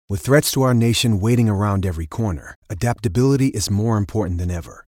With threats to our nation waiting around every corner, adaptability is more important than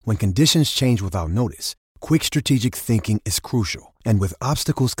ever. When conditions change without notice, quick strategic thinking is crucial. And with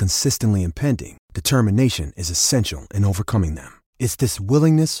obstacles consistently impending, determination is essential in overcoming them. It's this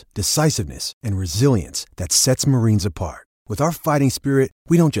willingness, decisiveness, and resilience that sets Marines apart. With our fighting spirit,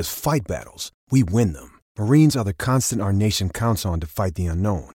 we don't just fight battles, we win them. Marines are the constant our nation counts on to fight the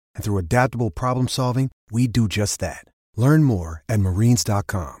unknown. And through adaptable problem solving, we do just that. Learn more at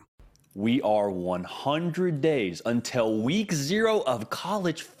marines.com. We are 100 days until week 0 of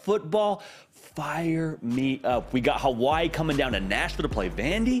college football. Fire me up. We got Hawaii coming down to Nashville to play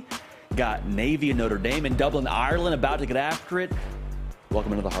Vandy. Got Navy and Notre Dame in Dublin, Ireland about to get after it.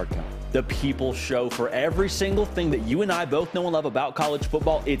 Welcome into the Hard Count, the People's Show for every single thing that you and I both know and love about college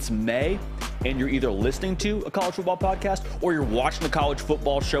football. It's May, and you're either listening to a college football podcast or you're watching the College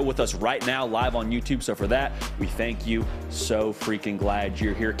Football Show with us right now live on YouTube. So for that, we thank you. So freaking glad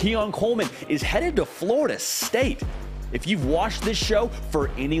you're here. Keon Coleman is headed to Florida State. If you've watched this show for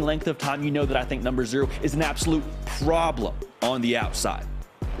any length of time, you know that I think number 0 is an absolute problem on the outside.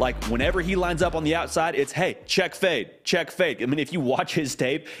 Like, whenever he lines up on the outside, it's, hey, check fade, check fade. I mean, if you watch his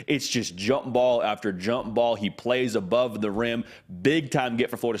tape, it's just jump ball after jump ball. He plays above the rim. Big time get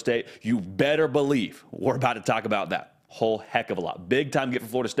for Florida State. You better believe we're about to talk about that whole heck of a lot. Big time get for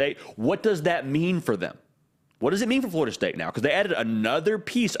Florida State. What does that mean for them? What does it mean for Florida State now? Because they added another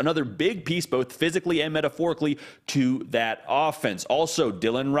piece, another big piece, both physically and metaphorically, to that offense. Also,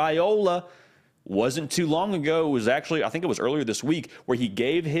 Dylan Raiola wasn't too long ago. It was actually, I think it was earlier this week, where he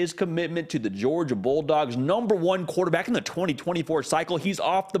gave his commitment to the Georgia Bulldogs, #1 quarterback in the 2024 cycle. He's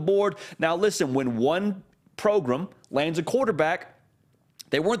off the board. Now, listen, when one program lands a quarterback,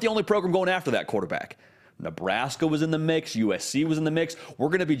 they weren't the only program going after that quarterback. Nebraska was in the mix. USC was in the mix. We're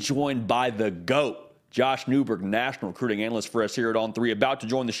going to be joined by the GOAT, Josh Newberg, national recruiting analyst for us here at On3, about to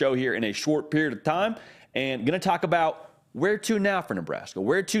join the show here in a short period of time, and going to talk about where to now for Nebraska,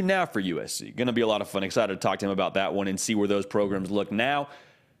 where to now for USC. Going to be a lot of fun. Excited to talk to him about that one and see where those programs look now.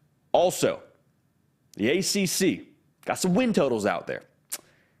 Also, the ACC got some win totals out there.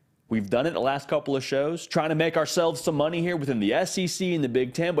 We've done it the last couple of shows, trying to make ourselves some money here within the SEC and the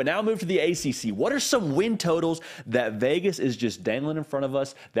Big Ten, but now move to the ACC. What are some win totals that Vegas is just dangling in front of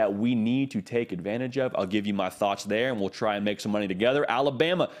us that we need to take advantage of? I'll give you my thoughts there, and we'll try and make some money together.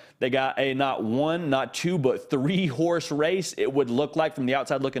 Alabama, they got a not 1, not 2, but 3-horse race, it would look like from the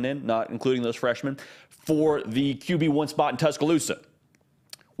outside looking in, not including those freshmen, for the QB1 spot in Tuscaloosa.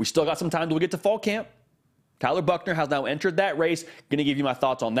 We still got some time till we get to fall camp. Tyler Buckner has now entered that race. Going to give you my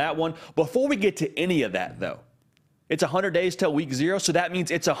thoughts on that one. Before we get to any of that, though, it's 100 days till week 0, so that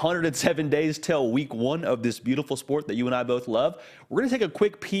means it's 107 days till week 1 of this beautiful sport that you and I both love. We're going to take a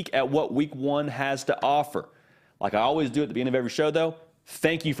quick peek at what week 1 has to offer. Like I always do at the beginning of every show, though,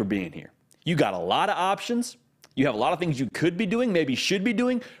 thank you for being here. You got a lot of options. You have a lot of things you could be doing, maybe should be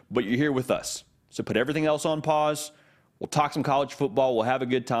doing, but you're here with us. So put everything else on pause. We'll talk some college football. We'll have a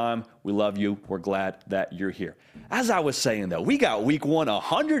good time. We love you. We're glad that you're here. As I was saying, though, we got week 1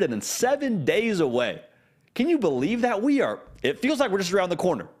 107 days away. Can you believe that? It feels like we're just around the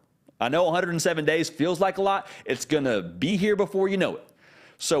corner. I know 107 days feels like a lot. It's going to be here before you know it.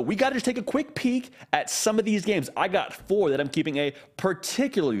 So we got to just take a quick peek at some of these games. I got 4 that I'm keeping a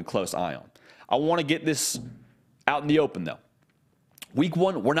particularly close eye on. I want to get this out in the open, though. Week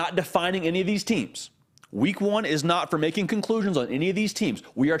 1, we're not defining any of these teams. Week 1 is not for making conclusions on any of these teams.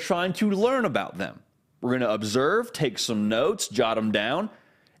 We are trying to learn about them. We're going to observe, take some notes, jot them down,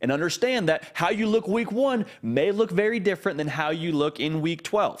 and understand that how you look week 1 may look very different than how you look in week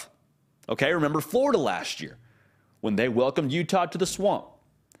 12. Okay, remember Florida last year when they welcomed Utah to the Swamp.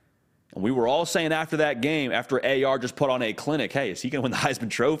 And we were all saying after that game, after AR just put on a clinic, hey, is he going to win the Heisman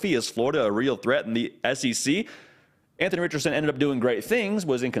Trophy? Is Florida a real threat in the SEC? Anthony Richardson ended up doing great things,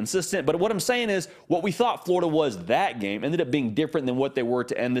 was inconsistent. But what I'm saying is what we thought Florida was that game ended up being different than what they were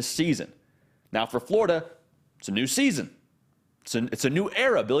to end this season. Now for Florida, it's a new season. It's a new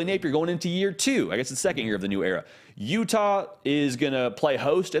era. Billy Napier going into year 2. I guess it's the 2nd year of the new era. Utah is going to play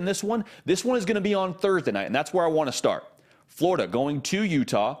host in this one. This one is going to be on Thursday night, and that's where I want to start. Florida going to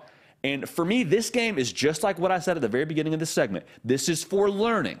Utah. And for me, this game is just like what I said at the very beginning of this segment. This is for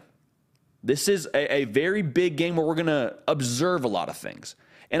learning. This is a very big game where we're going to observe a lot of things.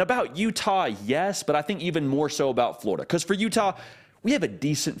 And about Utah, yes, but I think even more so about Florida. Because for Utah, we have a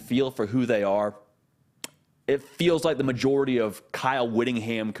decent feel for who they are. It feels like the majority of Kyle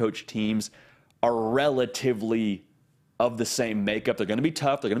Whittingham coach teams are relatively of the same makeup. They're going to be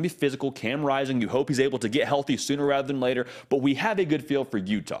tough. They're going to be physical. Cam Rising, you hope he's able to get healthy sooner rather than later. But we have a good feel for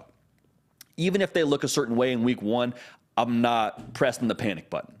Utah. Even if they look a certain way in week 1, I'm not pressing the panic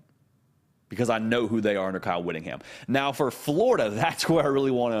button. because I know who they are under Kyle Whittingham. Now, for Florida, that's where I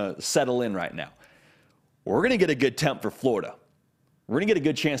really want to settle in right now. We're going to get a good temp for Florida. We're going to get a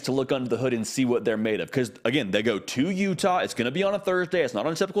good chance to look under the hood and see what they're made of. Because, again, they go to Utah. It's going to be on a Thursday. It's not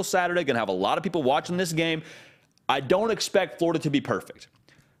on a typical Saturday. Going to have a lot of people watching this game. I don't expect Florida to be perfect.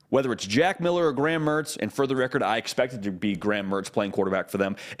 Whether it's Jack Miller or Graham Mertz, and for the record, I expect it to be Graham Mertz playing quarterback for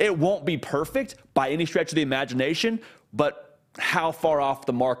them. It won't be perfect by any stretch of the imagination, but how far off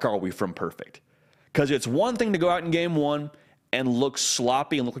the mark are we from perfect? Because it's one thing to go out in game one and look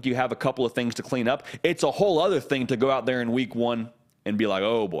sloppy and look like you have a couple of things to clean up. It's a whole other thing to go out there in week one and be like,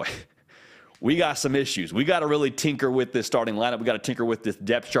 oh boy, we got some issues. We got to really tinker with this starting lineup. We got to tinker with this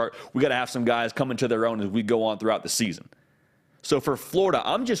depth chart. We got to have some guys come into their own as we go on throughout the season. So for Florida,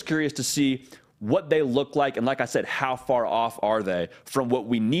 I'm just curious to see what they look like. And like I said, how far off are they from what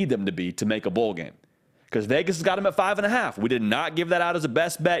we need them to be to make a bowl game? Because Vegas has got them at 5.5. We did not give that out as a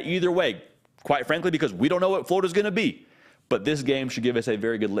best bet either way, quite frankly, because we don't know what Florida's going to be. But this game should give us a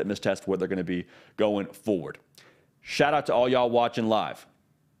very good litmus test for what they're going to be going forward. Shout out to all y'all watching live.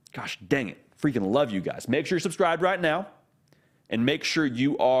 Gosh dang it. Freaking love you guys. Make sure you're subscribed right now. And make sure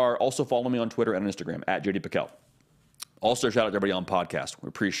you are also following me on Twitter and Instagram at JD Pickell. Also, shout out to everybody on podcast. We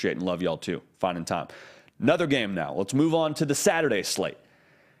appreciate and love y'all too. Finding time. Another game now. Let's move on to the Saturday slate.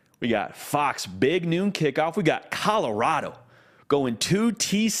 We got Fox, big noon kickoff. We got Colorado going to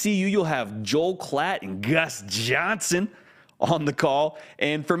TCU. You'll have Joel Klatt and Gus Johnson on the call.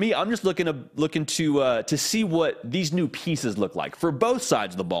 And for me, I'm just looking to see what these new pieces look like for both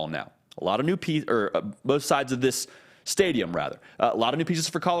sides of the ball now. A lot of new pieces, or both sides of this stadium, rather. A lot of new pieces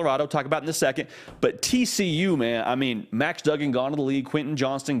for Colorado, talk about in a second. But TCU, man, I mean, Max Duggan gone to the league, Quentin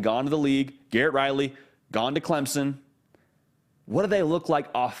Johnston gone to the league, Garrett Riley gone to Clemson. What do they look like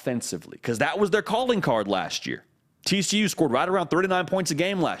offensively? Because that was their calling card last year. TCU scored right around 39 points a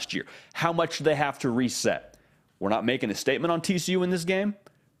game last year. How much do they have to reset? We're not making a statement on TCU in this game,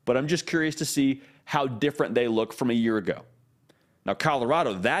 but I'm just curious to see how different they look from a year ago. Now,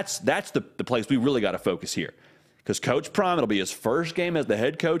 Colorado, that's the place we really got to focus here. Because Coach Prime, it'll be his first game as the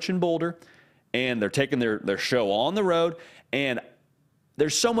head coach in Boulder, and they're taking their show on the road. And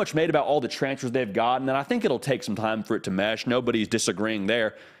there's so much made about all the transfers they've gotten, and I think it'll take some time for it to mesh. Nobody's disagreeing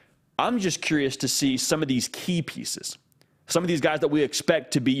there. I'm just curious to see some of these key pieces, some of these guys that we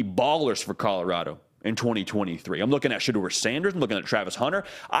expect to be ballers for Colorado in 2023. I'm looking at Shedeur Sanders. I'm looking at Travis Hunter.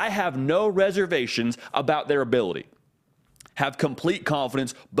 I have no reservations about their ability. Have complete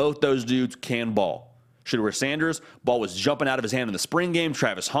confidence both those dudes can ball. Shedeur Sanders, ball was jumping out of his hand in the spring game.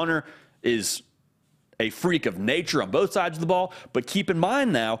 Travis Hunter is a freak of nature on both sides of the ball. But keep in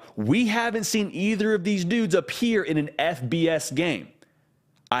mind now, we haven't seen either of these dudes appear in an FBS game.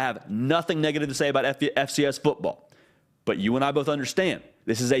 I have nothing negative to say about FCS football. But you and I both understand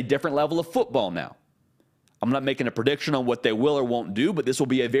this is a different level of football now. I'm not making a prediction on what they will or won't do, but this will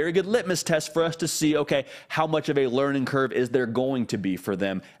be a very good litmus test for us to see, okay, how much of a learning curve is there going to be for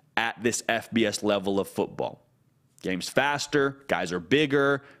them at this FBS level of football. Game's faster, guys are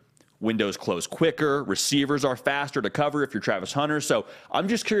bigger, windows close quicker, receivers are faster to cover if you're Travis Hunter. So I'm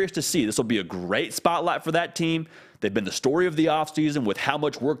just curious to see. This will be a great spotlight for that team. They've been the story of the offseason with how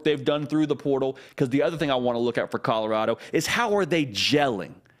much work they've done through the portal. Because the other thing I want to look at for Colorado is how are they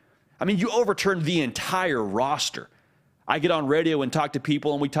gelling? I mean, you overturned the entire roster. I get on radio and talk to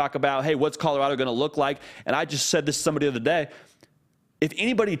people, and we talk about, hey, what's Colorado going to look like? And I just said this to somebody the other day. If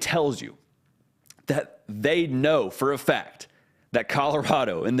anybody tells you that they know for a fact that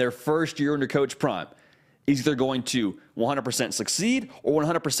Colorado, in their first year under Coach Prime, is either going to 100% succeed or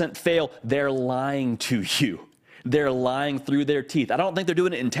 100% fail, they're lying to you. They're lying through their teeth. I don't think they're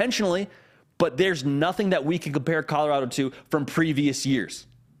doing it intentionally, but there's nothing that we can compare Colorado to from previous years.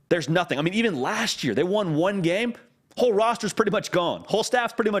 There's nothing. I mean, even last year, they won one game. Whole roster's pretty much gone. Whole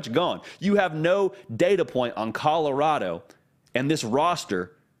staff's pretty much gone. You have no data point on Colorado and this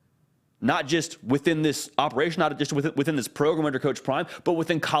roster, not just within this operation, not just within this program under Coach Prime, but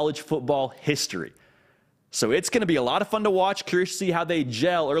within college football history. So it's going to be a lot of fun to watch. Curious to see how they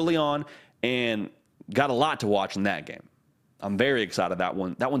gel early on, and got a lot to watch in that game. I'm very excited that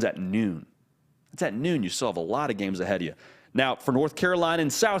one. That one's at noon. It's at noon. You still have a lot of games ahead of you. Now, for North Carolina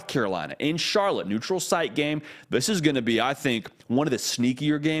and South Carolina, in Charlotte, neutral site game, this is going to be, I think, one of the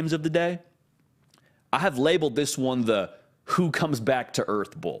sneakier games of the day. I have labeled this one the Who Comes Back to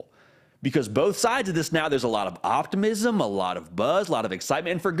Earth Bowl, because both sides of this now, there's a lot of optimism, a lot of buzz, a lot of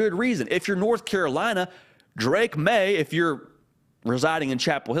excitement, and for good reason. If you're North Carolina, Drake May, if you're residing in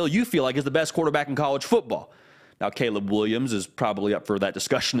Chapel Hill, you feel like is the best quarterback in college football. Now, Caleb Williams is probably up for that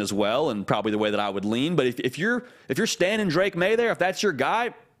discussion as well, and probably the way that I would lean. But if you're standing Drake May there, if that's your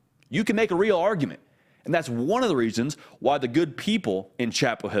guy, You can make a real argument. And that's one of the reasons why the good people in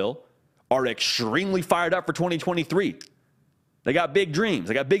Chapel Hill are extremely fired up for 2023. They got big dreams.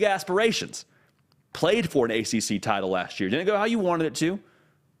 They got big aspirations. Played for an ACC title last year. Didn't go how you wanted it to,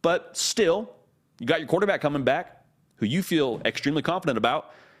 but still, you got your quarterback coming back who you feel extremely confident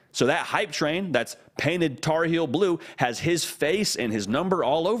about. So that hype train that's painted Tar Heel blue has his face and his number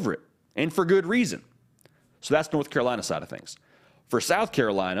all over it, and for good reason. So that's North Carolina side of things. For South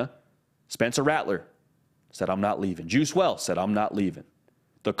Carolina, Spencer Rattler said, I'm not leaving. Juice Wells said, I'm not leaving.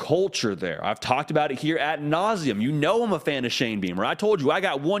 The culture there, I've talked about it here ad nauseum. You know I'm a fan of Shane Beamer. I told you I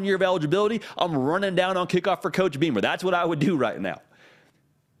got 1 year of eligibility. I'm running down on kickoff for Coach Beamer. That's what I would do right now.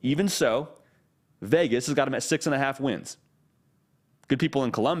 Even so, Vegas has got him at 6.5 wins. Good people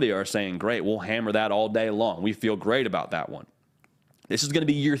in Columbia are saying, great, we'll hammer that all day long. We feel great about that one. This is going to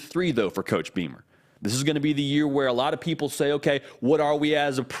be year 3, though, for Coach Beamer. This is going to be the year where a lot of people say, okay, what are we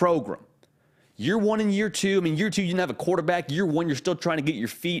as a program? Year 1 and year 2, I mean, year 2, you didn't have a quarterback. Year 1, you're still trying to get your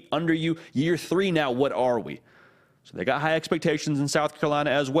feet under you. Year 3, now, what are we? So they got high expectations in South Carolina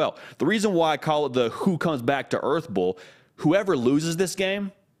as well. The reason why I call it the who comes back to earth bowl, whoever loses this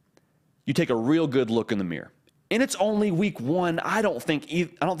game, you take a real good look in the mirror. And it's only week 1. I don't think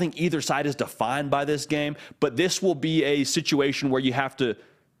either side is defined by this game, but this will be a situation where you have to,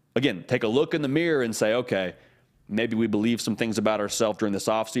 again, take a look in the mirror and say, okay, maybe we believe some things about ourselves during this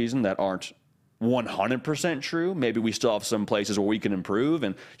offseason that aren't 100% true. Maybe we still have some places where we can improve,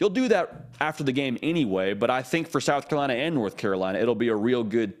 and you'll do that after the game anyway. But I think for South Carolina and North Carolina, it'll be a real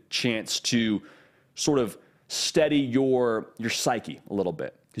good chance to sort of steady your psyche a little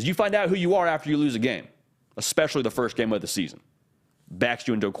bit, because you find out who you are after you lose a game, especially the first game of the season. Backs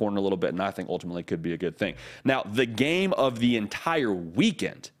you into a corner a little bit, and I think ultimately could be a good thing. Now, the game of the entire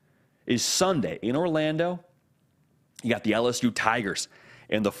weekend is Sunday in Orlando. You got the LSU Tigers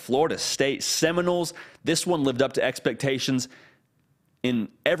and the Florida State Seminoles. This one lived up to expectations in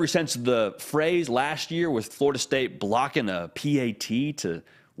every sense of the phrase last year, with Florida State blocking a PAT to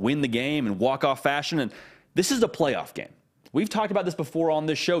win the game in walk-off fashion. And this is a playoff game. We've talked about this before on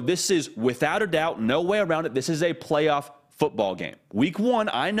this show. This is, without a doubt, no way around it, this is a playoff football game. Week 1,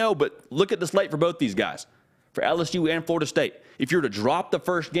 I know, but look at the slate for both these guys, for LSU and Florida State. If you're to drop the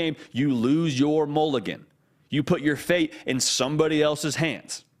first game, you lose your mulligan. You put your fate in somebody else's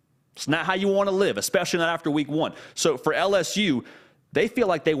hands. It's not how you want to live, especially not after week 1. So for LSU, they feel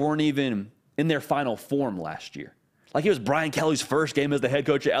like they weren't even in their final form last year. Like it was Brian Kelly's first game as the head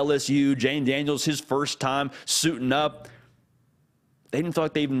coach at LSU, Jane Daniels, his first time suiting up. They didn't feel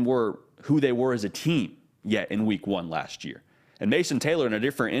like they even were who they were as a team yet in week 1 last year. And Mason Taylor, in a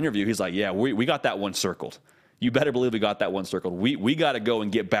different interview, he's like, yeah, we got that one circled. You better believe we got that one circled. We got to go and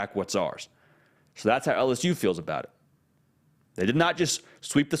get back what's ours. So that's how LSU feels about it. They did not just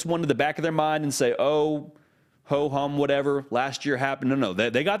sweep this one to the back of their mind and say, oh, ho-hum, whatever, last year happened. No,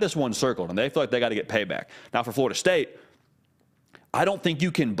 they got this one circled, and they feel like they got to get payback. Now, for Florida State, I don't think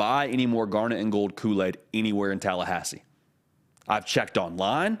you can buy any more garnet and gold Kool-Aid anywhere in Tallahassee. I've checked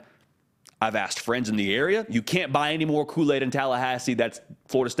online. I've asked friends in the area. You can't buy any more Kool-Aid in Tallahassee that's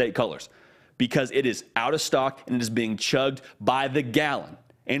Florida State colors, because it is out of stock and it is being chugged by the gallon.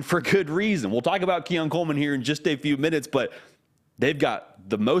 And for good reason. We'll talk about Keon Coleman here in just a few minutes, but they've got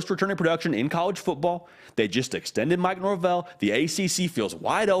the most returning production in college football. They just extended Mike Norvell. The ACC feels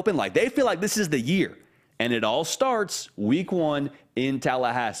wide open. Like they feel like this is the year. And it all starts week 1 in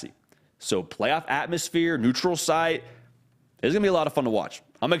Tallahassee. So playoff atmosphere, neutral site. It's going to be a lot of fun to watch.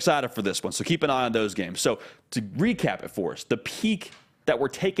 I'm excited for this one, so keep an eye on those games. So to recap it for us, the peak that we're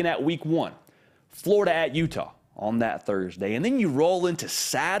taking at week 1, Florida at Utah on that Thursday. And then you roll into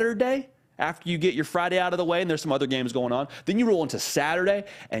Saturday after you get your Friday out of the way, and there's some other games going on. Then you roll into Saturday,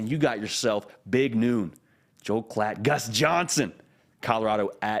 and you got yourself big noon. Joel Klatt, Gus Johnson, Colorado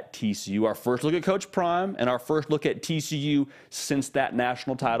at TCU. Our first look at Coach Prime and our first look at TCU since that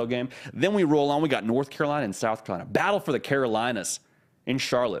national title game. Then we roll on. We got North Carolina and South Carolina. Battle for the Carolinas in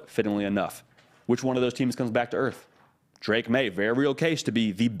Charlotte, fittingly enough. Which one of those teams comes back to earth? Drake May, very real case to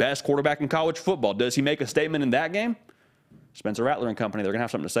be the best quarterback in college football. Does he make a statement in that game? Spencer Rattler and company, they're going to have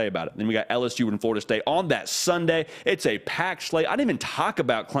something to say about it. Then we got LSU and Florida State on that Sunday. It's a packed slate. I didn't even talk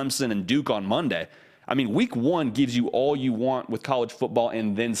about Clemson and Duke on Monday. I mean, week 1 gives you all you want with college football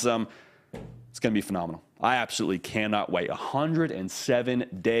and then some. It's going to be phenomenal. I absolutely cannot wait.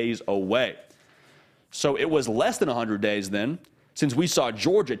 107 days away. So it was less than 100 days then since we saw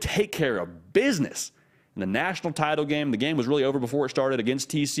Georgia take care of business in the national title game. The game was really over before it started against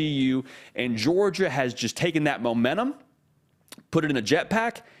TCU, and Georgia has just taken that momentum, put it in a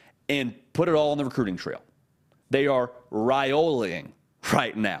jetpack, and put it all on the recruiting trail. They are Raiolaing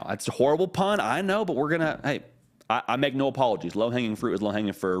right now. That's a horrible pun, I know, but we're going to, hey, I make no apologies. Low-hanging fruit is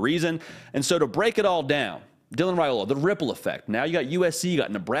low-hanging for a reason. And so to break it all down, Dylan Raiola, the ripple effect. Now you got USC, you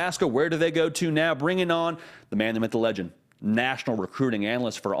got Nebraska. Where do they go to now? Bringing on the man, the myth, the legend, national recruiting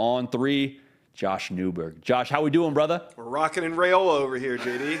analyst for On3, Josh Newberg. Josh, how we doing, brother? We're rocking in Raiola over here,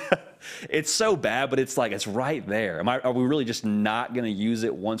 JD. It's so bad, but it's like it's right there. Are we really just not going to use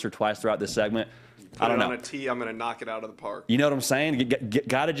it once or twice throughout this segment? I don't know. On a tee, I'm going to knock it out of the park. You know what I'm saying?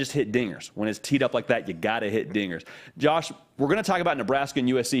 Got to just hit dingers. When it's teed up like that, you got to hit dingers. Josh, we're going to talk about Nebraska and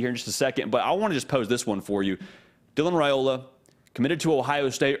USC here in just a second, but I want to just pose this one for you. Dylan Raiola committed to Ohio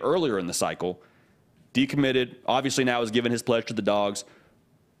State earlier in the cycle, decommitted, obviously now has given his pledge to the Dogs.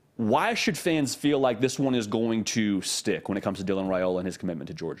 Why should fans feel like this one is going to stick when it comes to Dylan Raiola and his commitment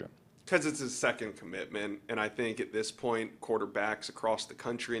to Georgia? Because it's his second commitment, and I think at this point, quarterbacks across the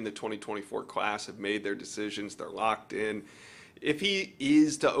country in the 2024 class have made their decisions. They're locked in. If he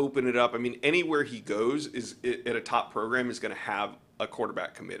is to open it up, I mean, anywhere he goes is at a top program is going to have a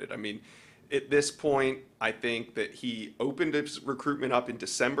quarterback committed. I mean, at this point, I think that he opened his recruitment up in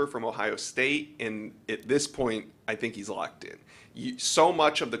December from Ohio State, and at this point, I think he's locked in. So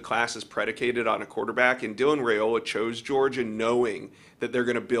much of the class is predicated on a quarterback, and Dylan Raiola chose Georgia knowing that they're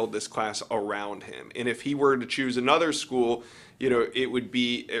going to build this class around him. And if he were to choose another school, it would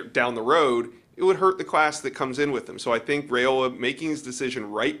be down the road, it would hurt the class that comes in with him. So I think Raiola making his decision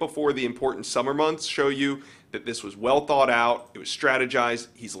right before the important summer months show you that this was well thought out, it was strategized,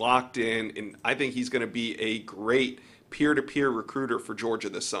 he's locked in, and I think he's going to be a great peer-to-peer recruiter for Georgia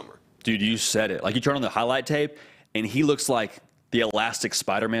this summer. Dude, you said it. Like, you turn on the highlight tape, and he looks like the elastic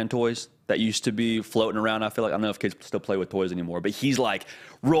Spider-Man toys that used to be floating around. I feel like, I don't know if kids still play with toys anymore, but he's like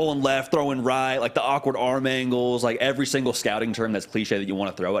rolling left, throwing right, like the awkward arm angles, like every single scouting term that's cliche that you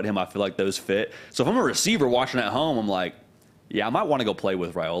want to throw at him, I feel like those fit. So if I'm a receiver watching at home, I'm like, yeah, I might want to go play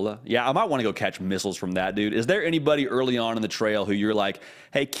with Raiola. Yeah, I might want to go catch missiles from that dude. Is there anybody early on in the trail who you're like,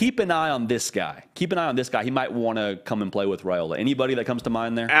 hey, keep an eye on this guy. Keep an eye on this guy. He might want to come and play with Raiola. Anybody that comes to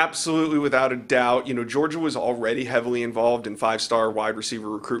mind there? Absolutely, without a doubt. Georgia was already heavily involved in five-star wide receiver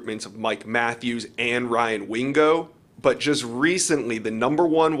recruitments of Mike Matthews and Ryan Wingo. But just recently, the number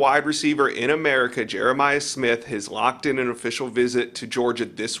one wide receiver in America, Jeremiah Smith, has locked in an official visit to Georgia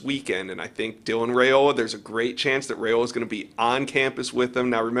this weekend. And I think Dylan Raiola, there's a great chance that Raiola is going to be on campus with them.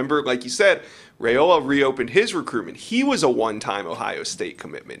 Now, remember, like you said, Raiola reopened his recruitment. He was a one-time Ohio State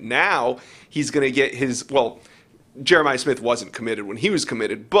commitment. Now he's going to get his, well, Jeremiah Smith wasn't committed when he was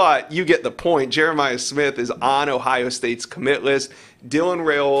committed, but you get the point. Jeremiah Smith is on Ohio State's commit list. Dylan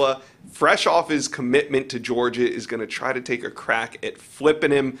Raiola, fresh off his commitment to Georgia, is going to try to take a crack at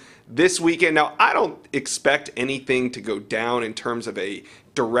flipping him this weekend. Now, I don't expect anything to go down in terms of a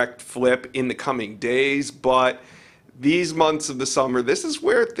direct flip in the coming days, but these months of the summer, this is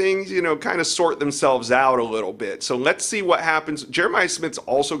where things, kind of sort themselves out a little bit. So let's see what happens. Jeremiah Smith's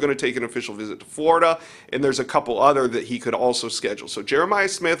also going to take an official visit to Florida, and there's a couple other that he could also schedule. So Jeremiah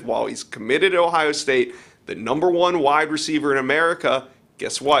Smith, while he's committed to Ohio State, the number one wide receiver in America,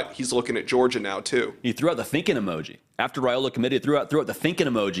 guess what? He's looking at Georgia now, too. He threw out the thinking emoji. After Raiola committed, threw out the thinking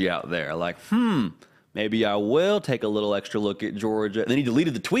emoji out there. Like, maybe I will take a little extra look at Georgia. And then he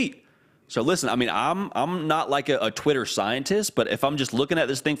deleted the tweet. So listen, I mean, I'm not like a Twitter scientist, but if I'm just looking at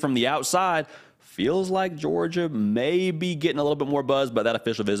this thing from the outside, feels like Georgia may be getting a little bit more buzz, but that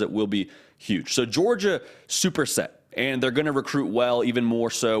official visit will be huge. So Georgia, super set, and they're going to recruit well, even more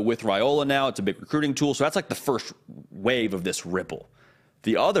so with Raiola now. It's a big recruiting tool, so that's like the first wave of this ripple.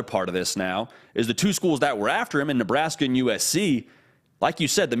 The other part of this now is the two schools that were after him in Nebraska and USC. Like you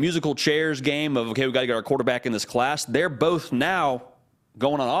said, the musical chairs game of, okay, we got to get our quarterback in this class. They're both now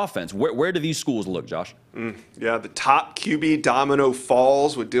going on offense. Where do these schools look, Josh? Yeah, the top QB domino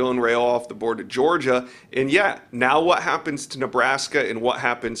falls with Dylan Raiola off the board to Georgia. And yeah, now what happens to Nebraska and what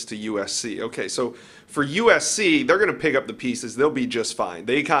happens to USC? Okay, so for USC, they're going to pick up the pieces. They'll be just fine.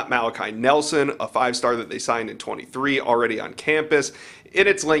 They got Malachi Nelson, a five-star that they signed in 23, already on campus. And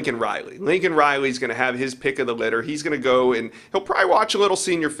it's Lincoln Riley. Lincoln Riley's going to have his pick of the litter. He's going to go and he'll probably watch a little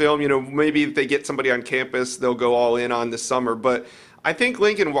senior film. Maybe if they get somebody on campus, they'll go all in on this summer. But I think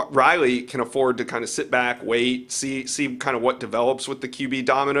Lincoln Riley can afford to kind of sit back, wait, see kind of what develops with the QB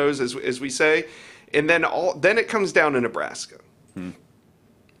dominoes, as we say. And then it comes down to Nebraska.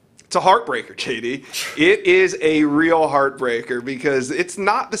 It's a heartbreaker, JD. It is a real heartbreaker because it's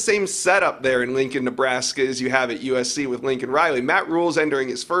not the same setup there in Lincoln, Nebraska as you have at USC with Lincoln Riley. Matt Rule's entering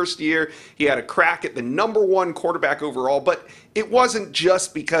his first year. He had a crack at the #1 quarterback overall, but it wasn't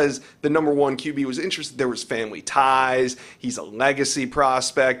just because the #1 QB was interested. There was family ties. He's a legacy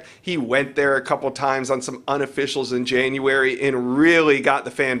prospect. He went there a couple times on some unofficials in January and really got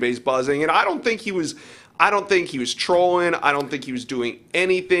the fan base buzzing. And I don't think he was trolling. I don't think he was doing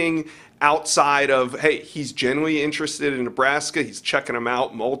anything outside of, hey, he's genuinely interested in Nebraska. He's checking them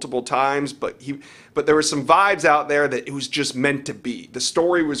out multiple times, but there were some vibes out there that it was just meant to be. The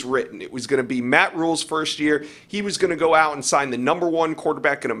story was written. It was going to be Matt Rule's first year. He was going to go out and sign the #1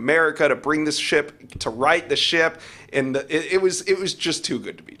 quarterback in America to bring this ship, to right the ship. And it was just too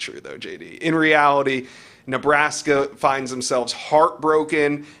good to be true, though, JD. In reality, Nebraska finds themselves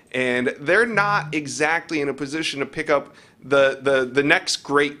heartbroken, and they're not exactly in a position to pick up the next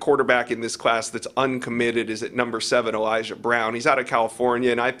great quarterback in this class that's uncommitted is at #7, Elijah Brown. He's out of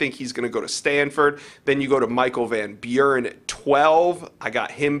California, and I think he's going to go to Stanford. Then you go to Michael Van Buren at 12. I got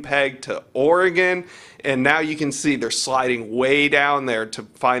him pegged to Oregon. And now you can see they're sliding way down there to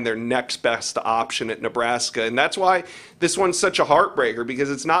find their next best option at Nebraska. And that's why this one's such a heartbreaker,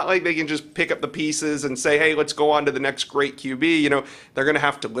 because it's not like they can just pick up the pieces and say, hey, let's go on to the next great QB. You know, they're going to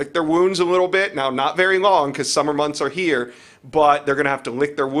have to lick their wounds a little bit. Now, not very long because summer months are here, but they're going to have to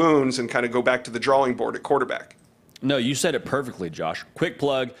lick their wounds and kind of go back to the drawing board at quarterback. No, you said it perfectly, Josh. Quick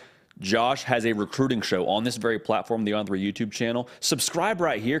plug. Josh has a recruiting show on this very platform, the On3 YouTube channel. Subscribe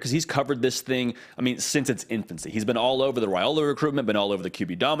right here because he's covered this thing, I mean, since its infancy. He's been all over the Raiola recruitment, been all over the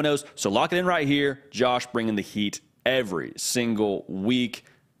QB dominoes. So lock it in right here. Josh bringing the heat every single week.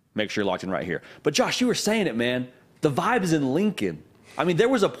 Make sure you're locked in right here. But Josh, you were saying it, man. The vibe is in Lincoln. I mean, there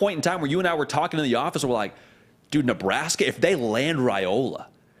was a point in time where you and I were talking in the office and we're like, dude, Nebraska, if they land Raiola,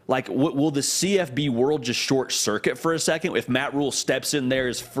 like, will the CFB world just short circuit for a second if Matt Rule steps in there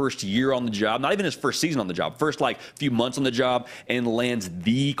his first year on the job, not even his first season on the job, first like few months on the job, and lands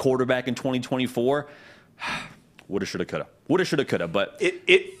the quarterback in 2024? Woulda, shoulda, coulda. Woulda, shoulda, coulda. But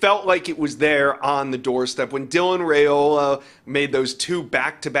it felt like it was there on the doorstep when Dylan Raiola made those 2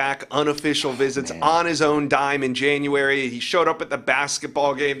 back-to-back unofficial visits on his own dime in January. He showed up at the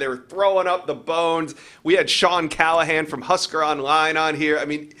basketball game. They were throwing up the bones. We had Sean Callahan from Husker Online on here. I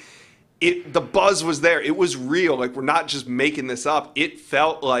mean, the buzz was there. It was real. Like, we're not just making this up. It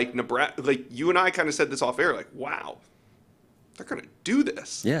felt like Nebraska. Like, you and I kind of said this off air. Like, wow, they're going to do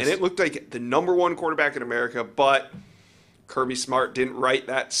this. Yes. And it looked like the #1 quarterback in America, but Kirby Smart didn't write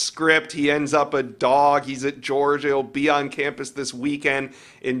that script. He ends up a dog. He's at Georgia. He'll be on campus this weekend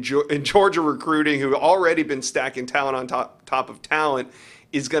in Georgia recruiting, who already been stacking talent on top of talent,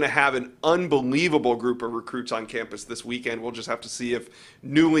 is going to have an unbelievable group of recruits on campus this weekend. We'll just have to see if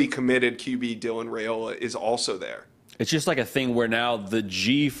newly committed QB Dylan Raiola is also there. it's just like a thing where now the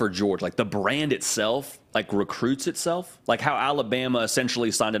G for Georgia, like the brand itself, like recruits itself, like how Alabama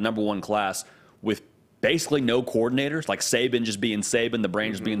essentially signed a #1 class with basically no coordinators, like Saban just being Saban, the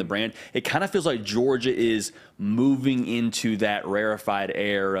brand just being the brand. It kind of feels like Georgia is moving into that rarefied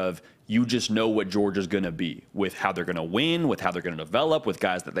air of you just know what Georgia's going to be with how they're going to win, with how they're going to develop, with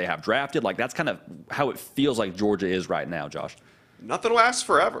guys that they have drafted. Like that's kind of how it feels like Georgia is right now, Josh. Nothing lasts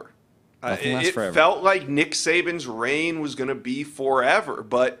forever. It felt like Nick Saban's reign was going to be forever,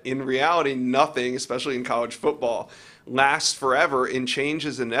 but in reality, nothing, especially in college football, lasts forever, and change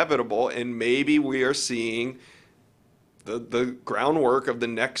is inevitable, and maybe we are seeing the groundwork of the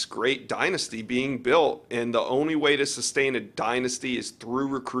next great dynasty being built, and the only way to sustain a dynasty is through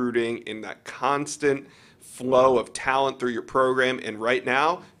recruiting in that constant flow of talent through your program, and right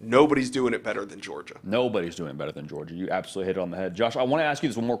now, nobody's doing it better than Georgia. Nobody's doing it better than Georgia. You absolutely hit it on the head. Josh, I want to ask you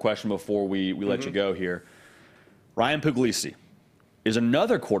this one more question before we let you go here. Ryan Puglisi is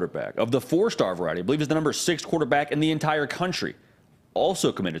another quarterback of the four-star variety. I believe he's the number 6 quarterback in the entire country,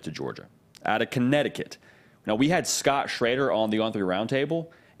 also committed to Georgia, out of Connecticut. Now, we had Scott Schrader on the On3 Roundtable,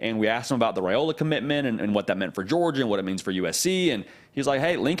 and we asked him about the Raiola commitment and what that meant for Georgia and what it means for USC. And he's like,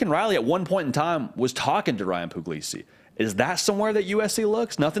 hey, Lincoln Riley at one point in time was talking to Ryan Puglisi. Is that somewhere that USC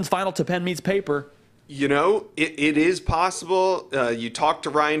looks? Nothing's final till pen meets paper. You know, it is possible. You talk to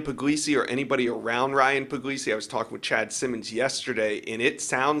Ryan Puglisi or anybody around Ryan Puglisi. I was talking with Chad Simmons yesterday, and it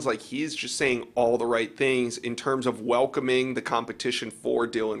sounds like he's just saying all the right things in terms of welcoming the competition for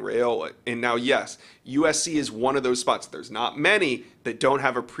Dylan Raiola. And now, yes, USC is one of those spots. There's not many that don't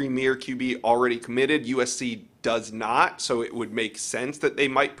have a premier QB already committed. USC does not, so it would make sense that they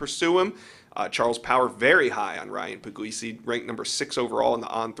might pursue him. Charles Power, very high on Ryan Puglisi, ranked number 6 overall in the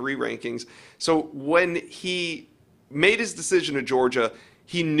On3 rankings. So when he made his decision to Georgia,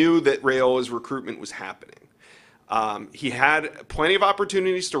 he knew that Raiola's recruitment was happening. He had plenty of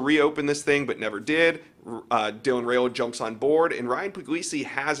opportunities to reopen this thing, but never did. Dylan Raiola jumps on board, and Ryan Puglisi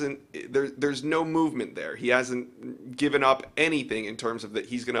hasn't. There's no movement there. He hasn't given up anything in terms of that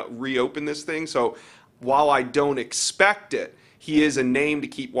he's going to reopen this thing. So while I don't expect it, he is a name to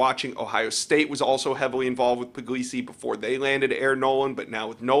keep watching. Ohio State was also heavily involved with Puglisi before they landed Air Nolan, but now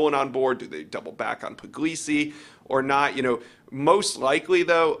with Nolan on board, do they double back on Puglisi or not? Most likely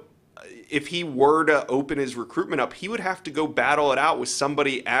though, if he were to open his recruitment up, he would have to go battle it out with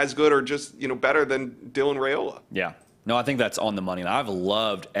somebody as good or just, better than Dylan Raiola. Yeah. No, I think that's on the money. And I've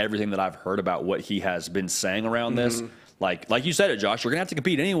loved everything that I've heard about what he has been saying around this. Like you said it, Josh, you're going to have to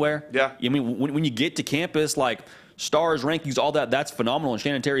compete anywhere. Yeah. I mean, when you get to campus, stars, rankings, all that's phenomenal. And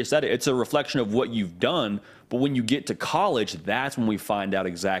Shannon Terry said it. It's a reflection of what you've done. But when you get to college, that's when we find out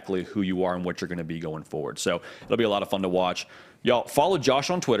exactly who you are and what you're going to be going forward. So it'll be a lot of fun to watch. Y'all, follow Josh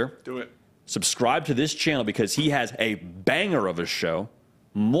on Twitter. Do it. Subscribe to this channel because he has a banger of a show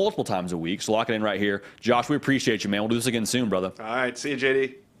multiple times a week. So lock it in right here. Josh, we appreciate you, man. We'll do this again soon, brother. All right. See you,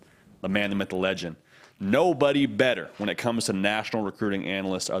 JD. The man, the myth, the legend. Nobody better when it comes to national recruiting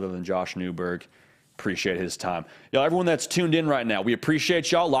analysts other than Josh Newberg. Appreciate his time. Y'all, everyone that's tuned in right now, we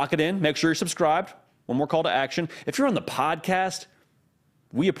appreciate y'all. Lock it in. Make sure you're subscribed. One more call to action. If you're on the podcast,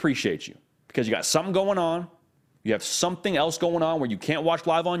 we appreciate you because you got something going on. You have something else going on where you can't watch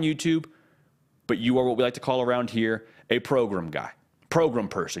live on YouTube, but you are what we like to call around here a program guy, program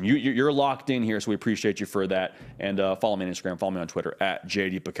person. You're locked in here, so we appreciate you for that. And follow me on Instagram, follow me on Twitter,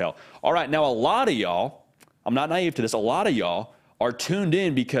 @JDPakel. All right, now a lot of y'all, I'm not naive to this, a lot of y'all are tuned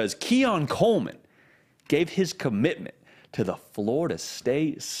in because Keon Coleman gave his commitment to the Florida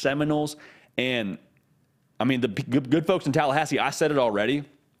State Seminoles. And, I mean, the good folks in Tallahassee, I said it already,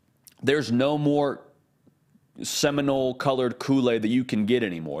 there's no more Seminole colored Kool-Aid that you can get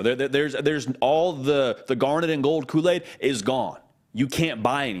anymore. There's all the garnet and gold Kool-Aid is gone. You can't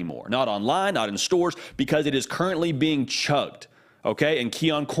buy anymore. Not online, not in stores, because it is currently being chugged. Okay? And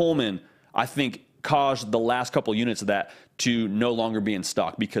Keon Coleman, I think, caused the last couple units of that to no longer be in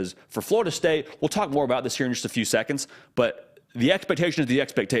stock. Because for Florida State, we'll talk more about this here in just a few seconds, but the expectation is the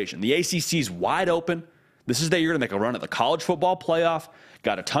expectation. The ACC's wide open. This is the year to make a run at the college football playoff.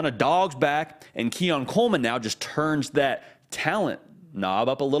 Got a ton of dogs back, and Keon Coleman now just turns that talent knob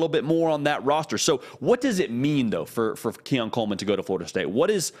up a little bit more on that roster. So what does it mean, though, for Keon Coleman to go to Florida State? What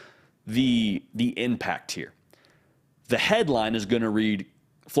is the impact here? The headline is going to read,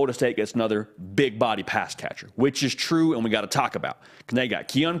 Florida State gets another big body pass catcher, which is true, and we got to talk about. Because they got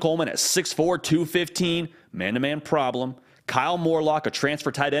Keon Coleman at 6'4", 215, man-to-man problem. Kyle Morlock, a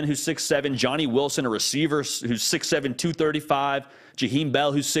transfer tight end who's 6'7", Johnny Wilson, a receiver who's 6'7", 235, Jaheim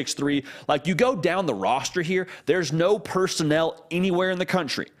Bell, who's 6'3". You go down the roster here, there's no personnel anywhere in the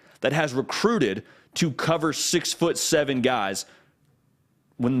country that has recruited to cover 6'7" guys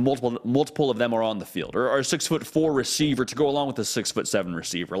when multiple of them are on the field, or a 6'4" receiver to go along with a 6'7"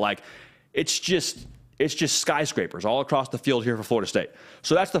 receiver. It's just skyscrapers all across the field here for Florida State.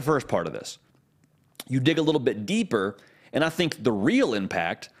 So that's the first part of this. You dig a little bit deeper, and I think the real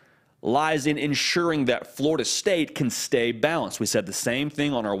impact lies in ensuring that Florida State can stay balanced. We said the same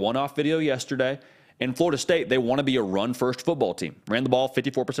thing on our one-off video yesterday. In Florida State, they want to be a run-first football team. Ran the ball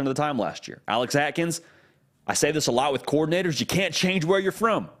 54% of the time last year. Alex Atkins, I say this a lot with coordinators, you can't change where you're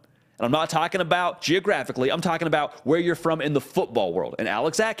from. And I'm not talking about geographically, I'm talking about where you're from in the football world. And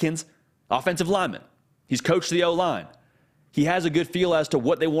Alex Atkins, offensive lineman, he's coached the O-line. He has a good feel as to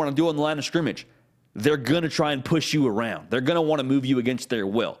what they want to do on the line of scrimmage. They're going to try and push you around. They're going to want to move you against their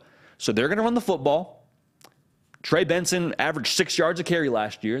will. So they're going to run the football. Trey Benson averaged 6 yards a carry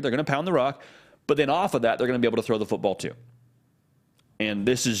last year. They're going to pound the rock. But then off of that, they're going to be able to throw the football too. And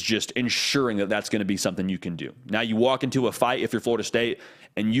this is just ensuring that that's going to be something you can do. Now you walk into a fight if you're Florida State,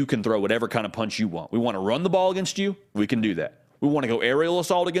 and you can throw whatever kind of punch you want. We want to run the ball against you. We can do that. We want to go aerial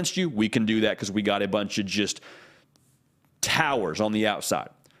assault against you. We can do that because we got a bunch of just towers on the outside.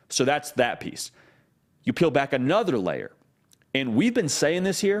 So that's that piece. You peel back another layer. And we've been saying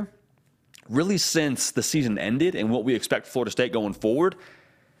this here really since the season ended and what we expect Florida State going forward.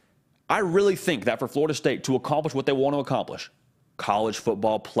 I really think that for Florida State to accomplish what they want to accomplish, college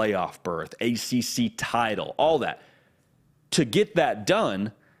football playoff berth, ACC title, all that, to get that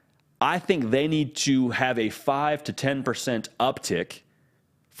done, I think they need to have a 5 to 10% uptick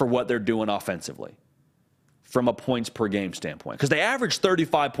for what they're doing offensively from a points per game standpoint. Because they averaged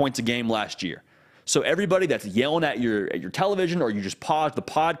 35 points a game last year. So everybody that's yelling at your television, or you just pause the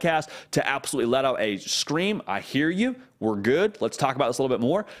podcast to absolutely let out a scream, I hear you, we're good, let's talk about this a little bit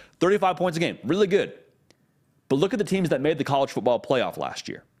more. 35 points a game, really good. But look at the teams that made the college football playoff last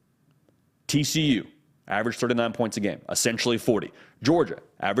year. TCU averaged 39 points a game, essentially 40. Georgia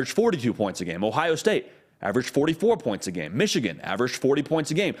averaged 42 points a game. Ohio State averaged 44 points a game. Michigan averaged 40 points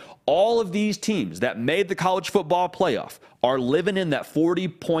a game. All of these teams that made the college football playoff are living in that 40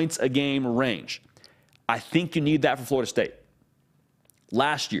 points a game range. I think you need that for Florida State.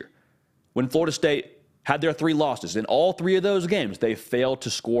 Last year, when Florida State had their 3 losses, in all 3 of those games, they failed to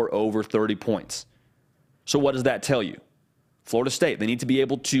score over 30 points. So what does that tell you? Florida State, they need to be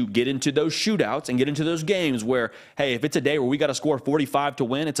able to get into those shootouts and get into those games where, hey, if it's a day where we got to score 45 to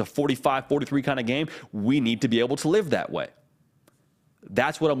win, it's a 45-43 kind of game, we need to be able to live that way.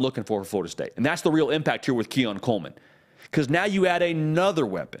 That's what I'm looking for Florida State. And that's the real impact here with Keon Coleman. Because now you add another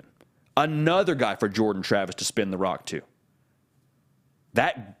weapon, another guy for Jordan Travis to spin the rock to.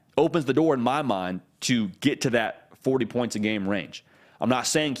 That opens the door in my mind to get to that 40 points a game range. I'm not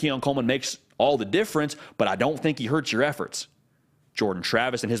saying Keon Coleman makes all the difference, but I don't think he hurts your efforts. Jordan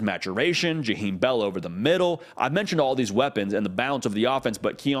Travis and his maturation, Jaheim Bell over the middle. I've mentioned all these weapons and the balance of the offense,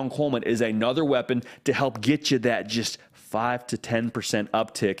 but Keon Coleman is another weapon to help get you that just 5 to 10%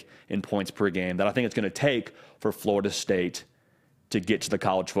 uptick in points per game that I think it's going to take for Florida State to get to the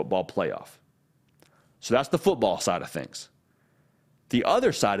college football playoff. So that's the football side of things. The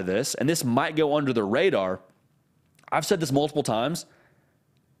other side of this, and this might go under the radar, I've said this multiple times,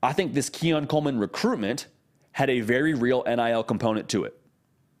 I think this Keon Coleman recruitment had a very real NIL component to it.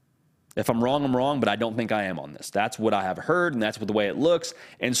 If I'm wrong, I'm wrong, but I don't think I am on this. That's what I have heard, and that's the way it looks.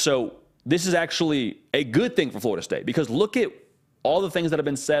 And so this is actually a good thing for Florida State because look at all the things that have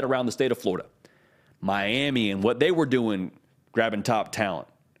been said around the state of Florida. Miami and what they were doing, grabbing top talent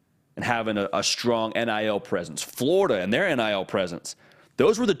and having a strong NIL presence. Florida and their NIL presence.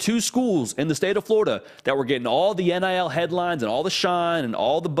 Those were the 2 schools in the state of Florida that were getting all the NIL headlines and all the shine and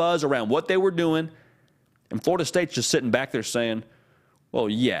all the buzz around what they were doing. And Florida State's just sitting back there saying, well,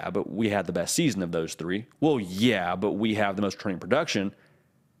 yeah, but we had the best season of those 3. Well, yeah, but we have the most training production,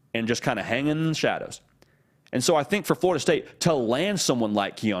 and just kind of hanging in the shadows. And so I think for Florida State to land someone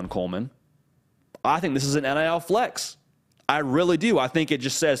like Keon Coleman, I think this is an NIL flex. I really do. I think it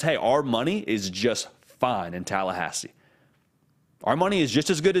just says, hey, our money is just fine in Tallahassee. Our money is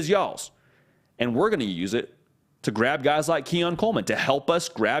just as good as y'all's. And we're going to use it to grab guys like Keon Coleman, to help us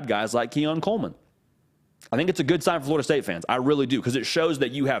grab guys like Keon Coleman. I think it's a good sign for Florida State fans. I really do, because it shows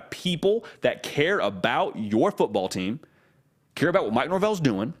that you have people that care about your football team, care about what Mike Norvell's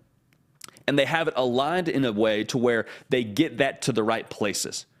doing, and they have it aligned in a way to where they get that to the right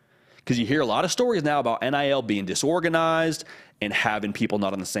places. Because you hear a lot of stories now about NIL being disorganized and having people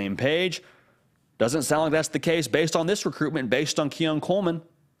not on the same page. Doesn't sound like that's the case based on this recruitment, based on Keon Coleman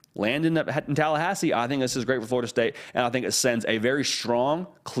landing in Tallahassee. I think this is great for Florida State, and I think it sends a very strong,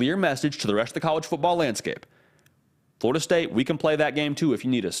 clear message to the rest of the college football landscape. Florida State, we can play that game too if you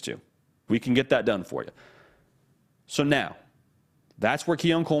need us to. We can get that done for you. So now, that's where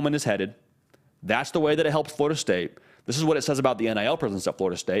Keon Coleman is headed. That's the way that it helps Florida State. This is what it says about the NIL presence at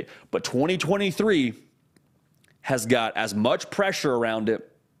Florida State. But 2023 has got as much pressure around it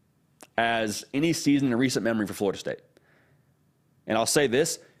as any season in recent memory for Florida State. And I'll say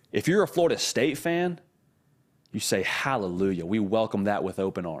this, if you're a Florida State fan, you say, hallelujah, we welcome that with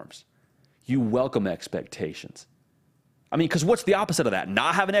open arms. You welcome expectations. I mean, because what's the opposite of that?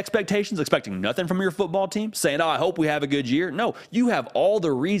 Not having expectations, expecting nothing from your football team, saying, oh, I hope we have a good year. No, you have all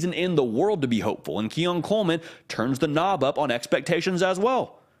the reason in the world to be hopeful. And Keon Coleman turns the knob up on expectations as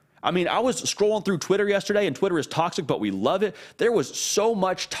well. I mean, I was scrolling through Twitter yesterday, and Twitter is toxic, but we love it. There was so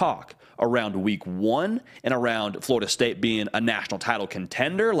much talk around week 1 and around Florida State being a national title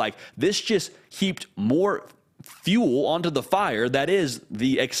contender. Like, this just heaped more fuel onto the fire that is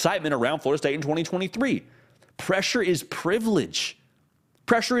the excitement around Florida State in 2023. Pressure is privilege.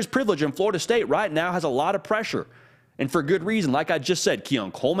 Pressure is privilege, and Florida State right now has a lot of pressure. And for good reason. Like I just said,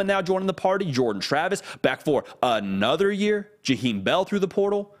 Keon Coleman now joining the party, Jordan Travis back for another year, Jaheim Bell through the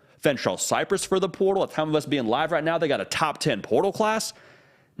portal, Fentrell Cypress for the portal. At the time of us being live right now, they got a top 10 portal class.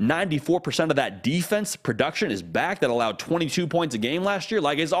 94% of that defense production is back that allowed 22 points a game last year.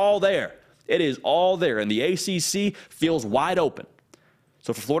 Like, it's all there. It is all there. And the ACC feels wide open.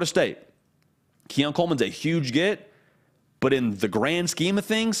 So for Florida State, Keon Coleman's a huge get, but in the grand scheme of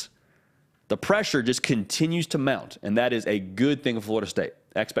things, the pressure just continues to mount, and that is a good thing for Florida State.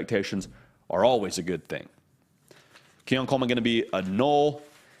 Expectations are always a good thing. Keon Coleman going to be a null,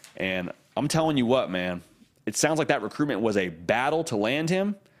 and I'm telling you what, man, it sounds like that recruitment was a battle to land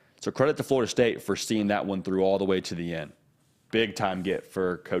him, so credit to Florida State for seeing that one through all the way to the end. Big time get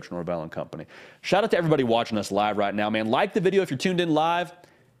for Coach Norvell and company. Shout out to everybody watching us live right now, man. Like the video if you're tuned in live.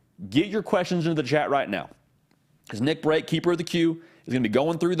 Get your questions into the chat right now. Because Nick Brake, keeper of the queue, is going to be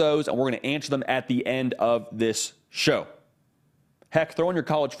going through those, and we're going to answer them at the end of this show. Heck, throw in your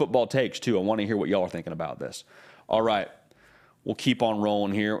college football takes, too. I want to hear what y'all are thinking about this. All right, we'll keep on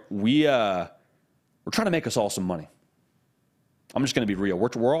rolling here. We're trying to make us all some money. I'm just going to be real.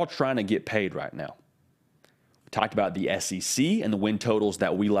 We're all trying to get paid right now. We talked about the SEC and the win totals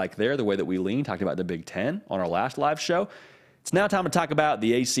that we like there, the way that we lean. Talked about the Big Ten on our last live show. It's now time to talk about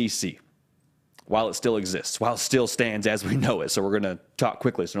the ACC. While it still exists, while it still stands as we know it. So we're going to talk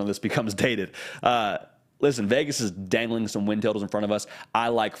quickly so none of this becomes dated. Listen, Vegas is dangling some win totals in front of us. I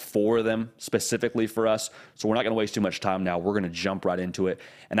like 4 of them specifically for us. So we're not going to waste too much time now. We're going to jump right into it.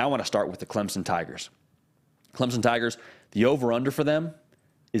 And I want to start with the Clemson Tigers. Clemson Tigers, the over-under for them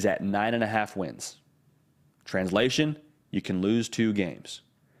is at 9.5 wins. Translation, you can lose 2 games.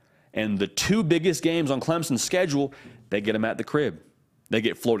 And the 2 biggest games on Clemson's schedule, they get them at the crib. They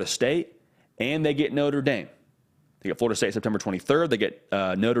get Florida State and they get Notre Dame. They get Florida State September 23rd. They get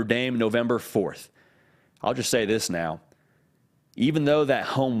Notre Dame November 4th. I'll just say this now. Even though that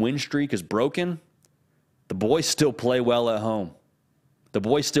home win streak is broken, the boys still play well at home. The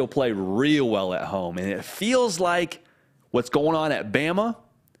boys still play real well at home. And it feels like what's going on at Bama,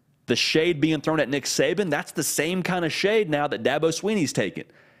 the shade being thrown at Nick Saban, that's the same kind of shade now that Dabo Swinney's taking.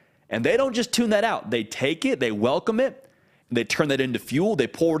 And they don't just tune that out. They take it, they welcome it, they turn that into fuel, they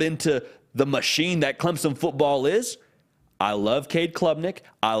pour it into the machine that Clemson football is. I love Cade Klubnik.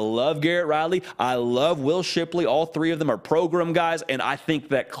 I love Garrett Riley. I love Will Shipley. All 3 of them are program guys, and I think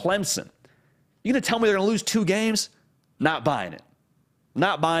that Clemson, you're going to tell me they're going to lose 2 games? Not buying it.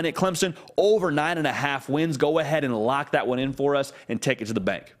 Not buying it. Clemson, over 9.5 wins. Go ahead and lock that one in for us and take it to the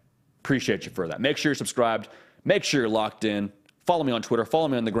bank. Appreciate you for that. Make sure you're subscribed. Make sure you're locked in. Follow me on Twitter. Follow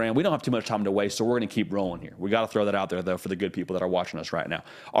me on the gram. We don't have too much time to waste, so we're going to keep rolling here. We got to throw that out there, though, for the good people that are watching us right now.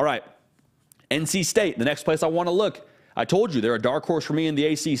 All right. NC State, the next place I want to look. I told you they're a dark horse for me in the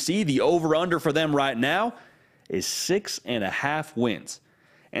ACC. The over-under for them right now is 6.5 wins.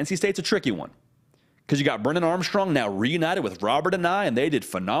 NC State's a tricky one because you got Brennan Armstrong now reunited with Robert Anae, and they did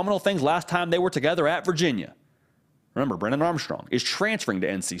phenomenal things last time they were together at Virginia. Remember, Brennan Armstrong is transferring to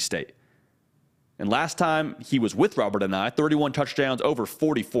NC State. And last time he was with Robert Anae, 31 touchdowns, over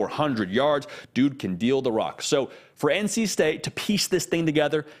 4,400 yards. Dude can deal the rock. So for NC State to piece this thing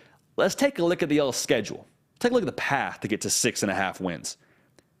together, let's take a look at the schedule. Take a look at the path to get to 6.5 wins.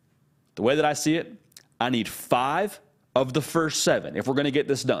 The way that I see it, I need 5 of the first 7 if we're going to get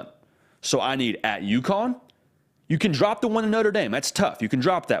this done. So I need at UConn. You can drop the one in Notre Dame. That's tough. You can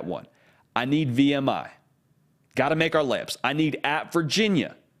drop that one. I need VMI. Got to make our layups. I need at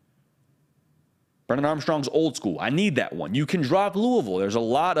Virginia. Brennan Armstrong's old school. I need that one. You can drop Louisville. There's a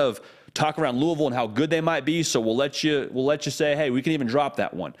lot of talk around Louisville and how good they might be, so we'll let you say, hey, we can even drop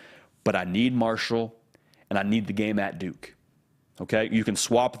that one. But I need Marshall, and I need the game at Duke. Okay? You can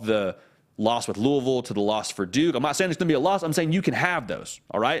swap the loss with Louisville to the loss for Duke. I'm not saying it's going to be a loss. I'm saying you can have those.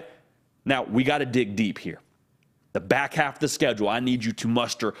 All right? Now, we got to dig deep here. The back half of the schedule, I need you to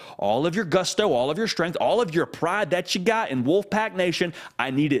muster all of your gusto, all of your strength, all of your pride that you got in Wolfpack Nation.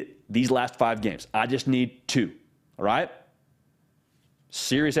 I need it these last 5 games. I just need 2. All right?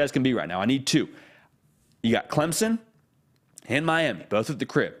 Serious as can be right now. I need 2. You got Clemson and Miami, both at the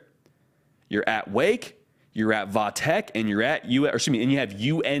crib. You're at Wake, you're at Vatech, and you're at and you have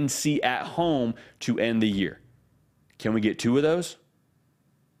UNC at home to end the year. Can we get 2 of those?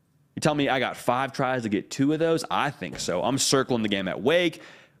 You tell me I got 5 tries to get 2 of those? I think so. I'm circling the game at Wake.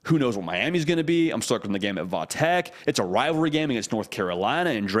 Who knows what Miami's going to be? I'm circling the game at Vatech. It's a rivalry game against North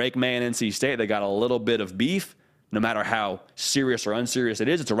Carolina, and Drake May and NC State, they got a little bit of beef, no matter how serious or unserious it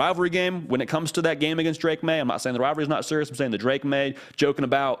is. It's a rivalry game when it comes to that game against Drake May. I'm not saying the rivalry is not serious. I'm saying the Drake May, joking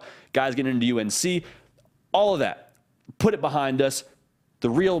about guys getting into UNC, all of that. Put it behind us. The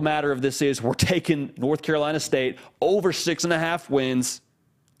real matter of this is we're taking North Carolina State over 6.5 wins.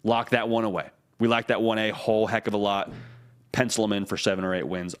 Lock that one away. We like that one a whole heck of a lot. Pencil them in for 7 or 8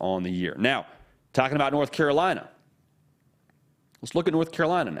 wins on the year. Now, talking about North Carolina. Let's look at North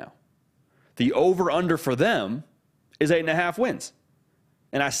Carolina now. The over-under for them is 8.5 wins.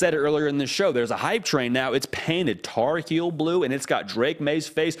 And I said it earlier in this show, there's a hype train now. It's painted Tar Heel blue, and it's got Drake May's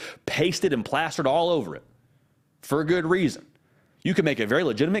face pasted and plastered all over it for a good reason. You can make a very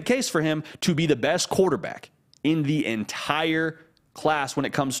legitimate case for him to be the best quarterback in the entire class when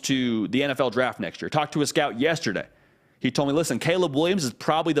it comes to the NFL draft next year. Talked to a scout yesterday. He told me, listen, Caleb Williams is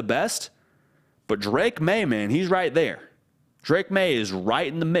probably the best, but Drake May, man, he's right there. Drake May is right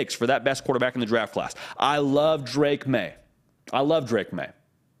in the mix for that best quarterback in the draft class. I love Drake May. I love Drake May.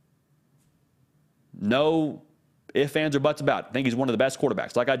 No ifs, ands, or buts about it. I think he's one of the best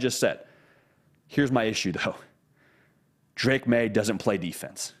quarterbacks, like I just said. Here's my issue, though. Drake May doesn't play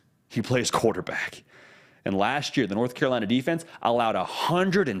defense. He plays quarterback. And last year, the North Carolina defense allowed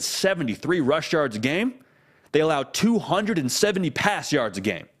 173 rush yards a game. They allowed 270 pass yards a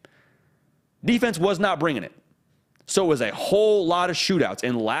game. Defense was not bringing it. So it was a whole lot of shootouts.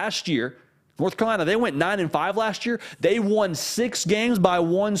 And last year, North Carolina, they went 9-5 last year. They won 6 games by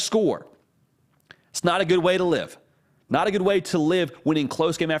 1 score. It's not a good way to live. Not a good way to live winning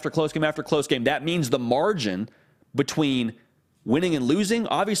close game after close game after close game. That means the margin between winning and losing,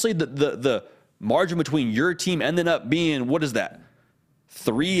 obviously the margin between your team ending up being, what is that,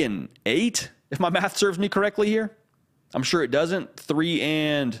 3-8, if my math serves me correctly here? I'm sure it doesn't.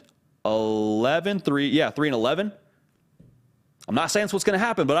 3-11. 3-11. I'm not saying it's what's going to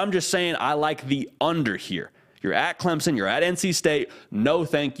happen, but I'm just saying I like the under here. You're at Clemson. You're at NC State. No,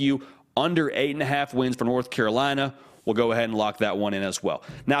 thank you. Under 8.5 wins for North Carolina. We'll go ahead and lock that one in as well.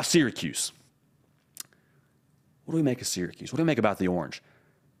 Now, Syracuse. What do we make of Syracuse? What do we make about the Orange?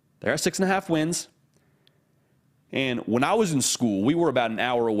 They're at 6.5 wins. And when I was in school, we were about an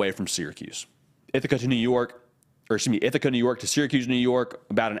hour away from Syracuse. Ithaca, New York to Syracuse, New York,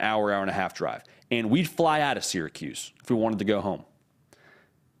 about an hour, hour and a half drive. And we'd fly out of Syracuse if we wanted to go home.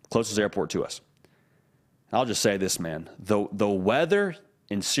 Closest airport to us. I'll just say this, man. The weather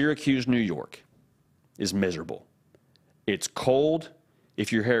in Syracuse, New York is miserable. It's cold.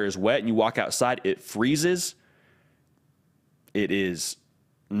 If your hair is wet and you walk outside, it freezes. It is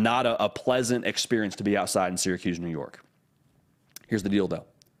not a pleasant experience to be outside in Syracuse, New York. Here's the deal, though.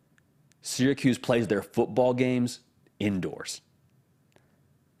 Syracuse plays their football games indoors.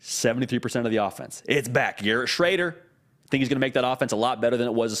 73% of the offense. It's back. Garrett Schrader. I think he's going to make that offense a lot better than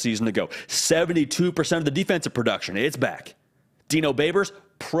it was a season ago. 72% of the defensive production. It's back. Dino Babers,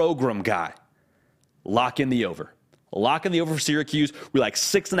 program guy. Lock in the over. Lock in the over for Syracuse. We like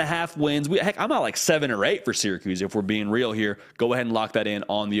 6.5 wins. Heck, I'm at like 7 or 8 for Syracuse if we're being real here. Go ahead and lock that in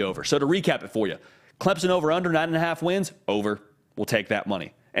on the over. So to recap it for you, Clemson over under 9.5 wins. Over. We'll take that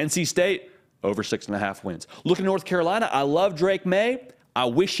money. NC State over 6.5 wins. Looking at North Carolina, I love Drake May. I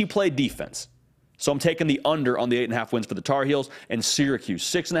wish he played defense. So I'm taking the under on the 8.5 wins for the Tar Heels. And Syracuse,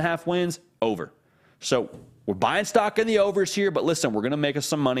 6.5 wins, over. So we're buying stock in the overs here. But listen, we're going to make us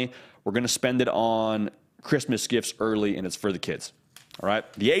some money. We're going to spend it on Christmas gifts early, and it's for the kids. All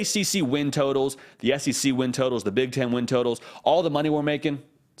right? The ACC win totals, the SEC win totals, the Big Ten win totals, all the money we're making,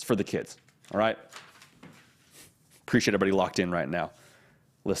 it's for the kids. All right? Appreciate everybody locked in right now,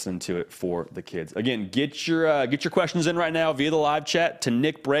 listening to it for the kids. Again, get your questions in right now via the live chat to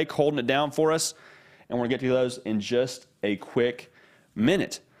Nick Brake, holding it down for us, and we're going to get to those in just a quick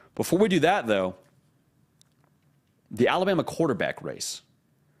minute. Before we do that, though, the Alabama quarterback race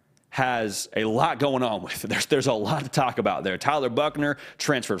has a lot going on with it. There's a lot to talk about there. Tyler Buchner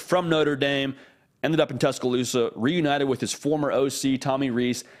transferred from Notre Dame, ended up in Tuscaloosa, reunited with his former OC, Tommy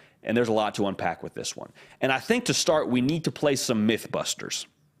Rees, and there's a lot to unpack with this one. And I think to start, we need to play some Mythbusters.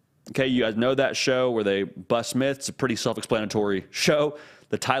 Okay, you guys know that show where they bust myths. It's a pretty self-explanatory show.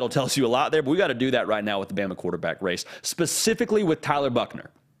 The title tells you a lot there, but we got to do that right now with the Bama quarterback race, specifically with Tyler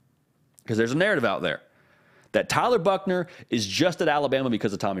Buchner, because there's a narrative out there that Tyler Buchner is just at Alabama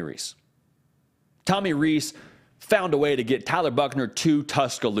because of Tommy Rees. Tommy Rees found a way to get Tyler Buchner to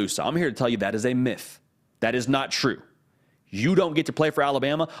Tuscaloosa. I'm here to tell you that is a myth. That is not true. You don't get to play for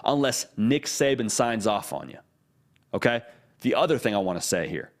Alabama unless Nick Saban signs off on you. Okay? The other thing I want to say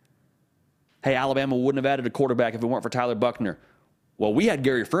here. Hey, Alabama wouldn't have added a quarterback if it weren't for Tyler Buchner. Well, we had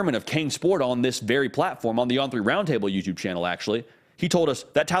Gary Furman of Kane Sport on this very platform, on the On3 Roundtable YouTube channel, actually. He told us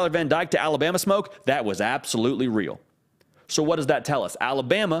that Tyler Van Dyke to Alabama smoke, that was absolutely real. So what does that tell us?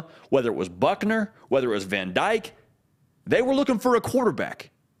 Alabama, whether it was Buchner, whether it was Van Dyke, they were looking for a quarterback.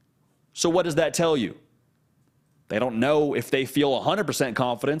 So what does that tell you? They don't know if they feel 100%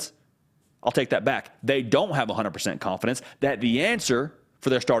 confidence. I'll take that back. They don't have 100% confidence that the answer for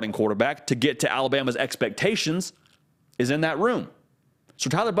their starting quarterback to get to Alabama's expectations is in that room. So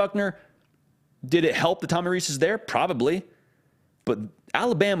Tyler Buchner, did it help that Tommy Rees is there? Probably. But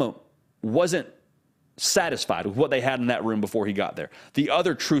Alabama wasn't satisfied with what they had in that room before he got there. The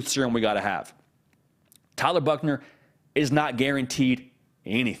other truth serum we got to have. Tyler Buchner is not guaranteed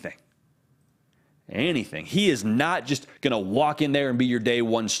anything. Anything. He is not just going to walk in there and be your day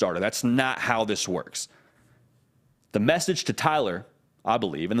one starter. That's not how this works. The message to Tyler, I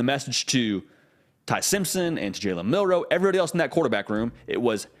believe, and the message to Ty Simpson and to Jalen Milroe, everybody else in that quarterback room, it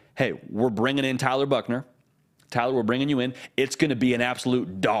was, hey, we're bringing in Tyler Buchner. Tyler, we're bringing you in. It's going to be an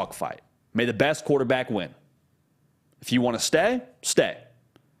absolute dogfight. May the best quarterback win. If you want to stay, stay.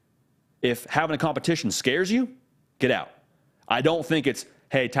 If having a competition scares you, get out. I don't think it's,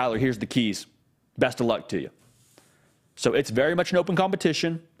 hey, Tyler, here's the keys. Best of luck to you. So it's very much an open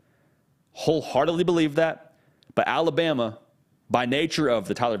competition. Wholeheartedly believe that. But Alabama, by nature of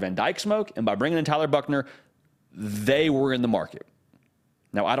the Tyler Van Dyke smoke and by bringing in Tyler Buchner, they were in the market.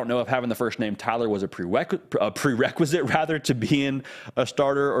 Now, I don't know if having the first name Tyler was a prerequisite rather to being a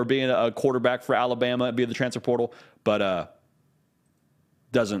starter or being a quarterback for Alabama via the transfer portal, but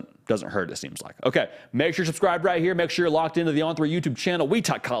doesn't hurt, it seems like. Okay, make sure you're subscribed right here. Make sure you're locked into the On3 YouTube channel. We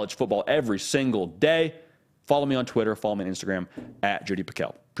talk college football every single day. Follow me on Twitter. Follow me on Instagram at Judy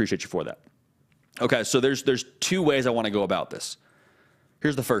Piquel. Appreciate you for that. Okay, so there's two ways I want to go about this.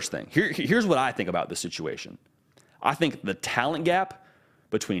 Here's the first thing. Here's what I think about this situation. I think the talent gap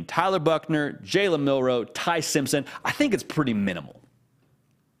between Tyler Buchner, Jalen Milroe, Ty Simpson, I think it's pretty minimal.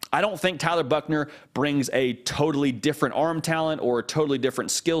 I don't think Tyler Buchner brings a totally different arm talent or a totally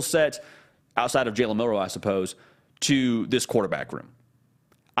different skill set, outside of Jalen Milroe, I suppose, to this quarterback room.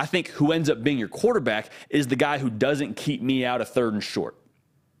 I think who ends up being your quarterback is the guy who doesn't keep me out of 3rd and short.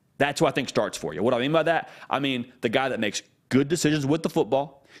 That's who I think starts for you. What do I mean by that? I mean the guy that makes good decisions with the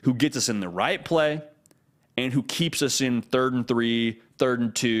football, who gets us in the right play, and who keeps us in 3rd and 3, 3rd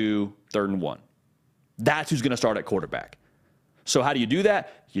and 2, 3rd and 1. That's who's going to start at quarterback. So how do you do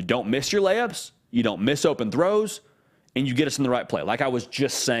that? You don't miss your layups, you don't miss open throws, and you get us in the right play, like I was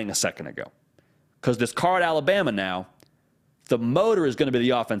just saying a second ago. Because this car at Alabama now, the motor is going to be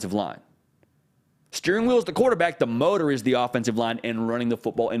the offensive line. Steering wheel is the quarterback, the motor is the offensive line and running the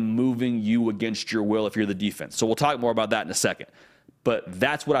football and moving you against your will if you're the defense. So we'll talk more about that in a second. But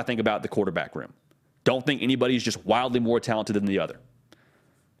that's what I think about the quarterback room. Don't think anybody's just wildly more talented than the other.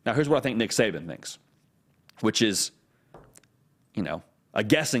 Now, here's what I think Nick Saban thinks, which is, a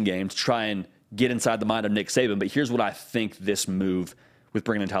guessing game to try and get inside the mind of Nick Saban. But here's what I think this move with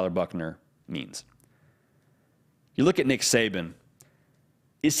bringing in Tyler Buchner means. You look at Nick Saban.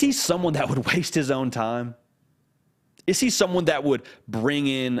 Is he someone that would waste his own time? Is he someone that would bring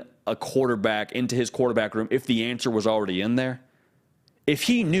in a quarterback into his quarterback room if the answer was already in there? If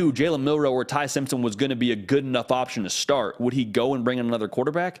he knew Jalen Milroe or Ty Simpson was going to be a good enough option to start, would he go and bring in another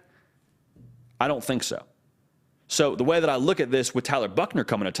quarterback? I don't think so. So the way that I look at this with Tyler Buchner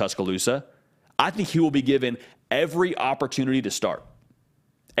coming to Tuscaloosa, I think he will be given every opportunity to start.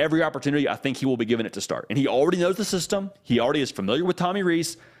 Every opportunity, I think he will be given it to start. And he already knows the system. He already is familiar with Tommy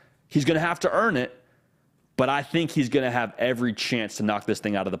Rees. He's going to have to earn it. But I think he's going to have every chance to knock this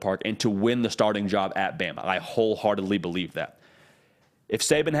thing out of the park and to win the starting job at Bama. I wholeheartedly believe that. If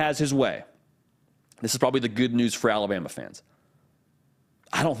Saban has his way, this is probably the good news for Alabama fans.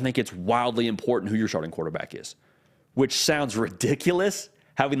 I don't think it's wildly important who your starting quarterback is, which sounds ridiculous,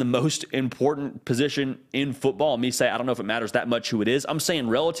 having the most important position in football. And me say, I don't know if it matters that much who it is. I'm saying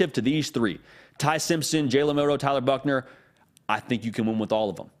relative to these three, Ty Simpson, Jalen Milroe, Tyler Buchner, I think you can win with all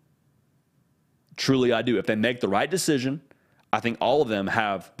of them. Truly, I do. If they make the right decision, I think all of them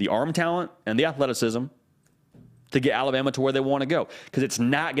have the arm talent and the athleticism to get Alabama to where they want to go. Because it's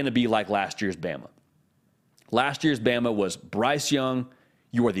not going to be like last year's Bama. Last year's Bama was Bryce Young.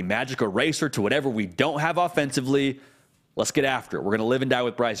 You are the magic eraser to whatever we don't have offensively. Let's get after it. We're going to live and die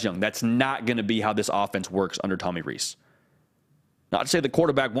with Bryce Young. That's not going to be how this offense works under Tommy Rees. Not to say the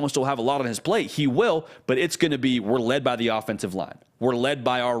quarterback won't still have a lot on his plate. He will, but it's going to be we're led by the offensive line. We're led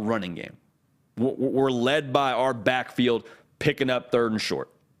by our running game. We're led by our backfield picking up 3rd and short,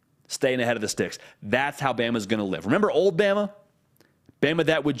 staying ahead of the sticks. That's how Bama's going to live. Remember old Bama? Bama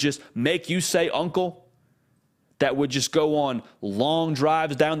that would just make you say uncle, that would just go on long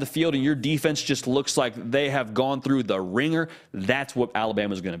drives down the field and your defense just looks like they have gone through the ringer. That's what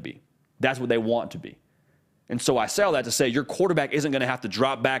Alabama's going to be. That's what they want to be. And so I say all that to say your quarterback isn't going to have to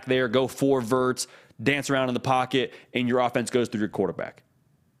drop back there, go 4 verts, dance around in the pocket, and your offense goes through your quarterback.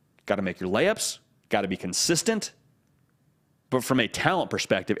 Got to make your layups, got to be consistent. But from a talent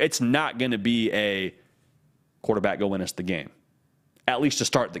perspective, it's not going to be a quarterback go win us the game, at least to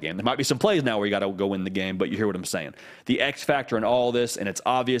start the game. There might be some plays now where you got to go win the game, but you hear what I'm saying. The X factor in all this, and it's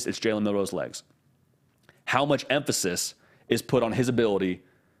obvious, it's Jalen Milroe's legs. How much emphasis is put on his ability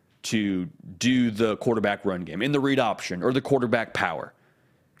to do the quarterback run game in the read option or the quarterback power?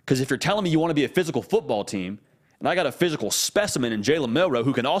 Because if you're telling me you want to be a physical football team, and I got a physical specimen in Jalen Milroe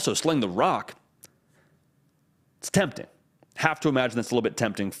who can also sling the rock, it's tempting. Have to imagine that's a little bit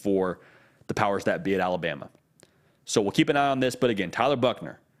tempting for the powers that be at Alabama. So we'll keep an eye on this. But again, Tyler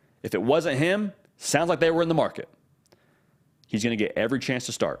Buchner, if it wasn't him, sounds like they were in the market. He's going to get every chance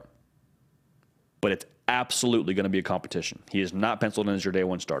to start. But it's absolutely going to be a competition. He is not penciled in as your day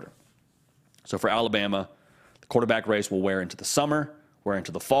one starter. So for Alabama, the quarterback race will wear into the summer, wear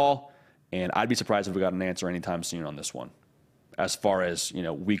into the fall, and I'd be surprised if we got an answer anytime soon on this one as far as,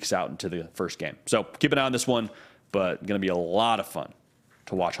 weeks out into the first game. So keep an eye on this one. but going to be a lot of fun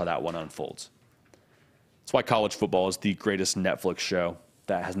to watch how that one unfolds. That's why college football is the greatest Netflix show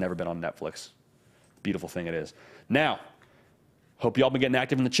that has never been on Netflix. Beautiful thing it is. Now, hope y'all been getting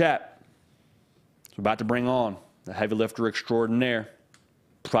active in the chat. So we're about to bring on the heavy lifter extraordinaire,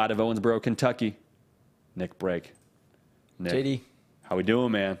 pride of Owensboro, Kentucky, Nick Brake. Nick, JD. how we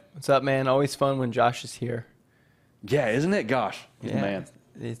doing, man? What's up, man? Always fun when Josh is here. Yeah, isn't it? Gosh, he's the man.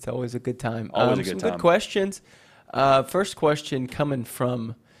 It's always a good time. Always a good time. Good questions. First question coming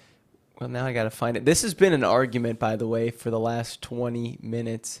from, well, now I got to find it. This has been an argument, by the way, for the last 20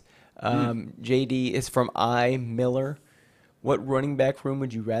 minutes. JD is from I. Miller. What running back room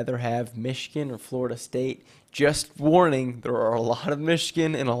would you rather have, Michigan or Florida State? Just warning, there are a lot of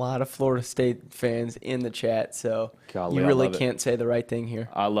Michigan and a lot of Florida State fans in the chat, so Golly, you really can't say the right thing here.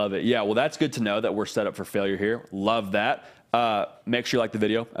 I love it. Yeah, well, that's good to know that we're set up for failure here. Love that. Make sure you like the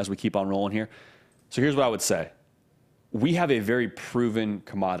video as we keep on rolling here. So here's what I would say. We have a very proven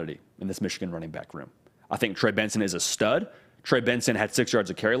commodity in this Michigan running back room. I think Trey Benson is a stud. Trey Benson had 6 yards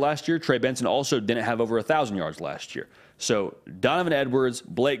of carry last year. Trey Benson also didn't have over 1,000 yards last year. So Donovan Edwards,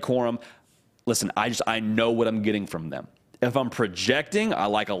 Blake Corum, listen, I know what I'm getting from them. If I'm projecting, I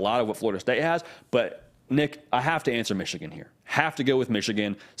like a lot of what Florida State has, but Nick, I have to answer Michigan here. Have to go with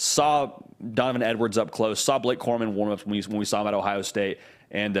Michigan. Saw Donovan Edwards up close. Saw Blake Corum in warm-ups when we saw him at Ohio State.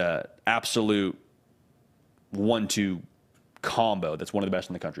 And absolute 1-2 combo that's one of the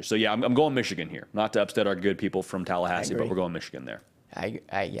best in the country. So, yeah, I'm going Michigan here. Not to upset our good people from Tallahassee, but we're going Michigan there.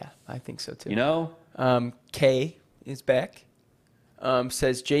 Yeah, I think so, too. You know? Kay is back.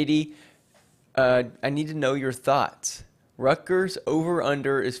 Says, JD, I need to know your thoughts. Rutgers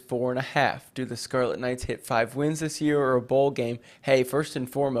over-under is 4.5. Do the Scarlet Knights hit 5 wins this year or a bowl game? Hey, first and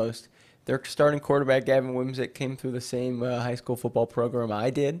foremost, their starting quarterback, Gavin Wimsatt, came through the same high school football program I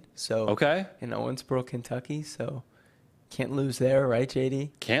did. So okay. In Owensboro, Kentucky. So can't lose there, right,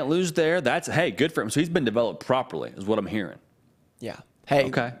 JD? Can't lose there. That's, hey, good for him. So he's been developed properly is what I'm hearing. Yeah. Hey.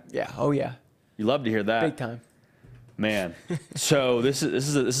 Okay. Yeah. Oh, yeah. You love to hear that. Big time. Man. So this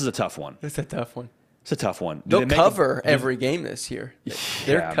is a tough one. It's a tough one. It's a tough one. They'll cover every game this year.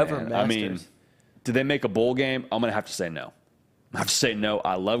 They're cover masters. I mean, do they make a bowl game? I'm going to have to say no. I have to say no.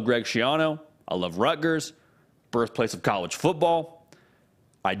 I love Greg Schiano. I love Rutgers, birthplace of college football.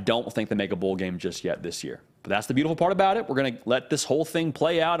 I don't think they make a bowl game just yet this year. But that's the beautiful part about it. We're going to let this whole thing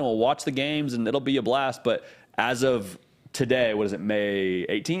play out, and we'll watch the games, and it'll be a blast. But as of today, what is it, May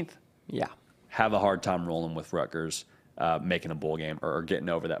 18th? Yeah. Have a hard time rolling with Rutgers making a bowl game or getting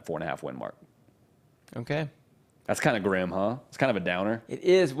over that 4.5 win mark. Okay. That's kind of grim, huh? It's kind of a downer. It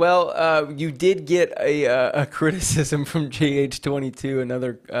is. Well, you did get a criticism from JH22,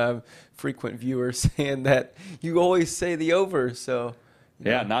 another frequent viewer, saying that you always say the over. So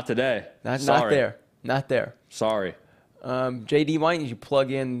yeah, not today. Not there. Not there. Sorry. JD, why don't you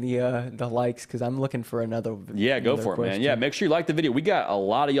plug in the likes, because I'm looking for another. Yeah, go for it, man. Yeah, make sure you like the video. We got a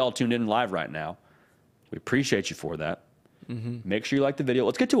lot of y'all tuned in live right now. We appreciate you for that. Mm-hmm. Make sure you like the video.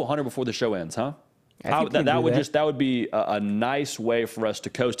 Let's get to 100 before the show ends, huh? That would be a nice way for us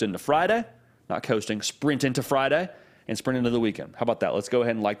to coast into Friday, not coasting, sprint into Friday and sprint into the weekend. How about that? Let's go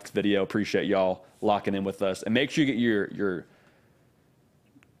ahead and like the video. Appreciate y'all locking in with us, and make sure you get your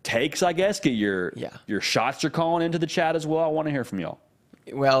takes, I guess, get your shots you're calling into the chat as well. I want to hear from y'all.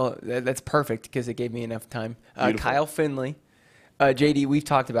 Well, that's perfect because it gave me enough time. Kyle Finley, JD, we've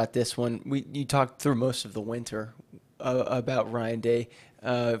talked about this one. You talked through most of the winter about Ryan Day.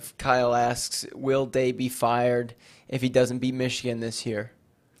 Kyle asks, will Day be fired if he doesn't beat Michigan this year?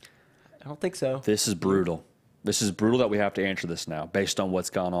 I don't think so. This is brutal. This is brutal that we have to answer this now based on what's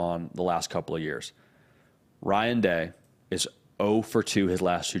gone on the last couple of years. Ryan Day is 0 for 2 his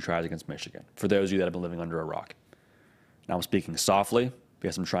last 2 tries against Michigan, for those of you that have been living under a rock. Now I'm speaking softly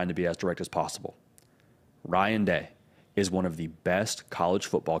because I'm trying to be as direct as possible. Ryan Day is one of the best college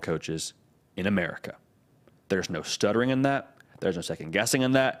football coaches in America. There's no stuttering in that. There's no second guessing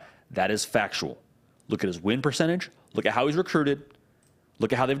in that. That is factual. Look at his win percentage. Look at how he's recruited.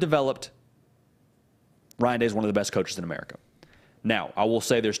 Look at how they've developed. Ryan Day is one of the best coaches in America. Now, I will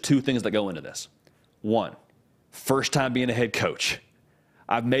say there's 2 things that go into this. 1, first time being a head coach.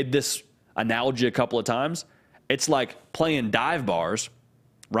 I've made this analogy a couple of times. It's like playing dive bars.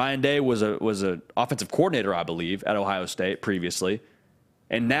 Ryan Day was an offensive coordinator, I believe, at Ohio State previously.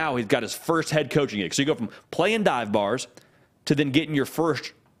 And now he's got his first head coaching gig. So you go from playing dive bars to then getting your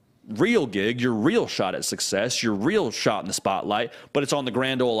first real gig, your real shot at success, your real shot in the spotlight, but it's on the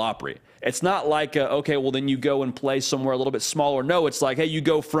Grand Ole Opry. It's not like, okay, well, then you go and play somewhere a little bit smaller. No, it's like, hey, you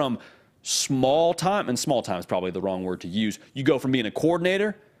go from small time, and small time is probably the wrong word to use. You go from being a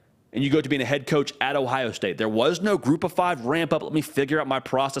coordinator and you go to being a head coach at Ohio State. There was no group of 5 ramp up. Let me figure out my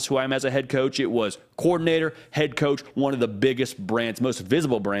process, who I am as a head coach. It was coordinator, head coach, one of the biggest brands, most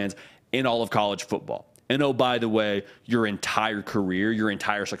visible brands in all of college football. And oh, by the way, your entire career, your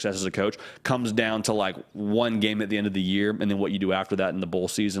entire success as a coach comes down to like one game at the end of the year and then what you do after that in the bowl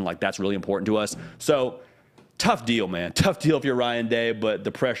season. Like, that's really important to us. So tough deal, man. Tough deal if you're Ryan Day, but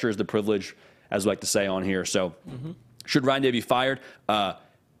the pressure is the privilege, as we like to say on here. So should Ryan Day be fired?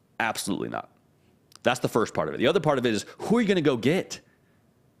 Absolutely not. That's the first part of it. The other part of it is, who are you going to go get?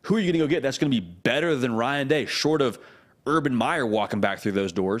 Who are you going to go get that's going to be better than Ryan Day, short of Urban Meyer walking back through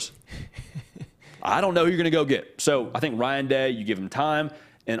those doors? I don't know who you're going to go get. So I think Ryan Day, you give him time.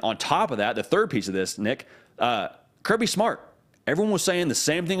 And on top of that, the third piece of this, Nick, Kirby Smart. Everyone was saying the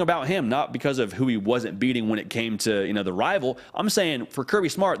same thing about him, not because of who he wasn't beating when it came to, the rival. I'm saying for Kirby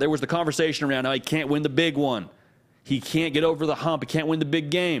Smart, there was the conversation around how he can't win the big one. He can't get over the hump. He can't win the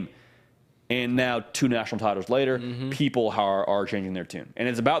big game. And now 2 national titles later, people are changing their tune. And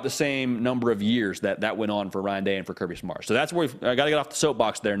it's about the same number of years that went on for Ryan Day and for Kirby Smart. So that's where I got to get off the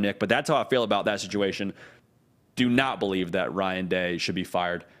soapbox there, Nick. But that's how I feel about that situation. Do not believe that Ryan Day should be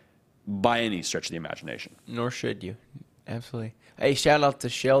fired by any stretch of the imagination. Nor should you. Absolutely. Hey, shout out to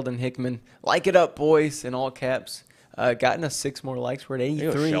Sheldon Hickman. Like it up, boys, in all caps. Gotten us 6 more likes. We're at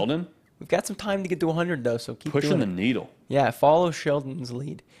 83. Hey, Sheldon. We've got some time to get to 100, though, so keep pushing doing the it. needle. Yeah, follow Sheldon's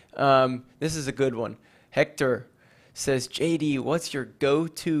lead. This is a good one. Hector says, JD, what's your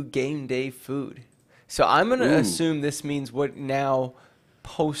go-to game day food? So I'm going to assume this means what now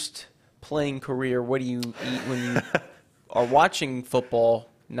post-playing career, what do you eat when you are watching football,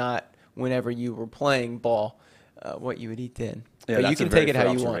 not whenever you were playing ball, what you would eat then. Yeah, but that's you can a very take it fair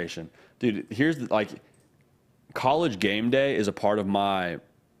how you observation. want. Dude, here's college game day is a part of my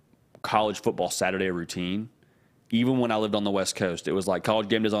college football Saturday routine. Even when I lived on the West Coast, it was like college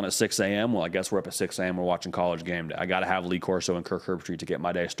game day's on at 6 a.m. Well, I guess we're up at 6 a.m. We're watching college game day. I got to have Lee Corso and Kirk Herbstreit to get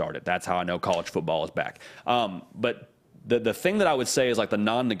my day started. That's how I know college football is back. But the thing that I would say is like the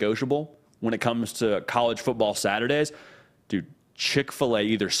non-negotiable when it comes to college football Saturdays, dude, Chick-fil-A,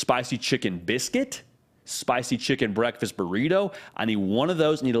 either spicy chicken biscuit, spicy chicken breakfast burrito. I need one of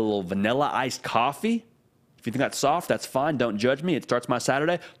those. I need a little vanilla iced coffee. If you think that's soft, that's fine. Don't judge me. It starts my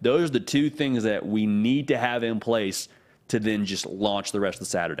Saturday. Those are the 2 things that we need to have in place to then just launch the rest of the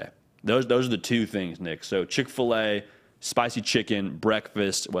Saturday. Those are the 2 things, Nick. So Chick-fil-A, spicy chicken,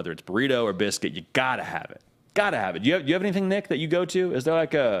 breakfast, whether it's burrito or biscuit, you got to have it. Got to have it. Do you have anything, Nick, that you go to? Is there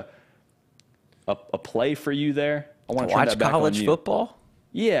like a play for you there? I want to watch college football?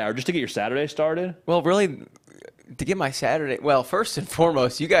 Yeah, or just to get your Saturday started? Well, really, to get my Saturday, well, first and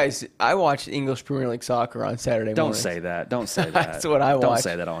foremost, you guys, I watch English Premier League soccer on Saturday Don't mornings. say that. Don't say that. That's what I watch. Don't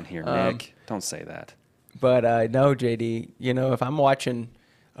say that on here, Nick. Don't say that. But no, JD, if I'm watching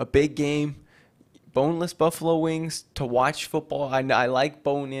a big game, boneless buffalo wings to watch football. I like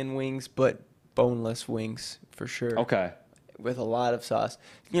bone-in wings, but boneless wings for sure. Okay. With a lot of sauce.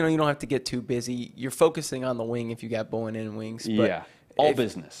 You don't have to get too busy. You're focusing on the wing if you got bone-in wings. But yeah, all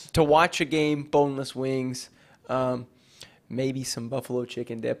business. To watch a game, boneless wings, maybe some buffalo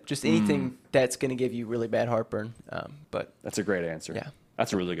chicken dip, just anything that's going to give you really bad heartburn. But that's a great answer. Yeah.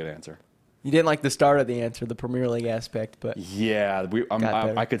 That's a really good answer. You didn't like the start of the answer, the Premier League aspect, but yeah,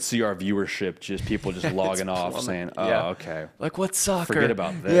 I could see our viewership, just people just logging off saying, okay. Like, what's soccer? Forget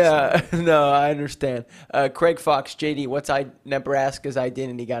about this. Yeah, no, I understand. Craig Fox, JD, what's Nebraska's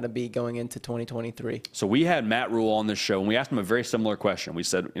identity got to be going into 2023? So we had Matt Rule on this show, and we asked him a very similar question. We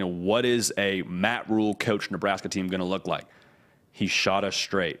said, what is a Matt Rule coach Nebraska team going to look like? He shot us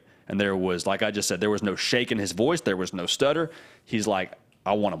straight. And there was, like I just said, there was no shake in his voice. There was no stutter. He's like,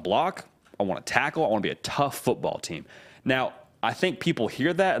 I want to block. I want to tackle. I want to be a tough football team. Now, I think people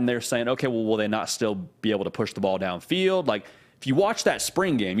hear that and they're saying, okay, well, will they not still be able to push the ball downfield? Like, if you watch that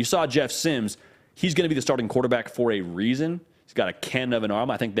spring game, you saw Jeff Sims. He's going to be the starting quarterback for a reason. He's got a cannon of an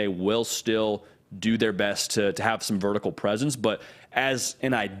arm. I think they will still do their best to have some vertical presence. But as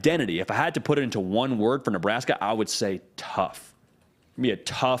an identity, if I had to put it into one word for Nebraska, I would say tough. Be a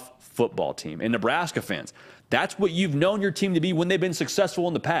tough football team. And Nebraska fans, that's what you've known your team to be when they've been successful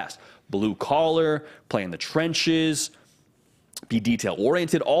in the past. Blue collar, play in the trenches, be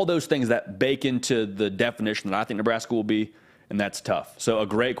detail-oriented, all those things that bake into the definition that I think Nebraska will be, and that's tough. So a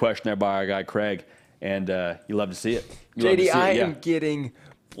great question there by our guy Craig, and you love to see it. JD, I am getting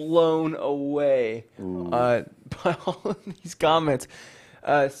blown away by all of these comments.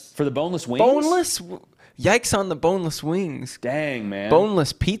 For the boneless wings? Boneless? Yikes on the boneless wings. Dang, man.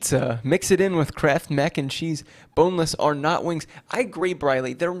 Boneless pizza. Mix it in with Kraft mac and cheese. Boneless are not wings. I agree,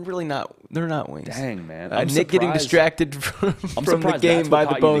 Briley. They're really not. They're not wings. Dang, man. Nick getting distracted from the game by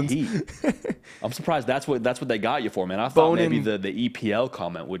the bones. I'm surprised that's what they got you for, man. I thought maybe the EPL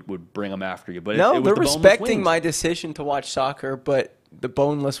comment would bring them after you, but no, it was they're the respecting my decision to watch soccer. But the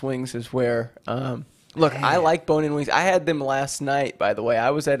boneless wings is where. Look, I like bone-in wings. I had them last night, by the way.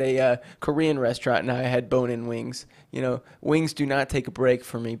 I was at a Korean restaurant, and I had bone-in wings. You know, wings do not take a break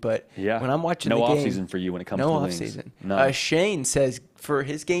for me, but when I'm watching the game... No off-season for you when it comes to wings. No off-season. Shane says, for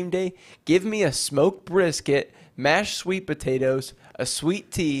his game day, give me a smoked brisket, mashed sweet potatoes, a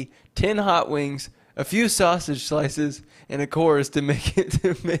sweet tea, 10 hot wings, a few sausage slices, and a chorus to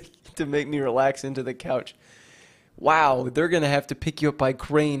make me relax into the couch. Wow, they're going to have to pick you up by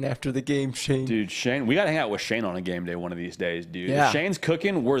crane after the game, Shane. Dude, Shane, we got to hang out with Shane on a game day one of these days, dude. Yeah. If Shane's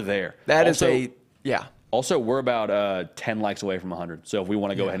cooking, we're there. Yeah. Also, we're about 10 likes away from 100. So if we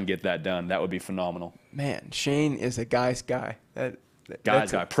want to go ahead and get that done, that would be phenomenal. Man, Shane is a guy's guy.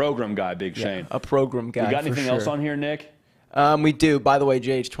 Program guy, Big Shane. A program guy. We got anything else on here, Nick? We do. By the way,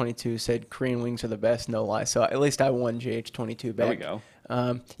 JH22 said Korean wings are the best, no lie. So at least I won JH22 back. There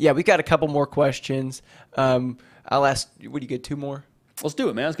we go. We got a couple more questions. I'll ask, what do you get, 2 more? Let's do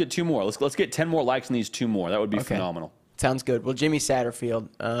it, man. Let's get 2 more. Let's get 10 more likes on these 2 more. That would be phenomenal. Sounds good. Well, Jimmy Satterfield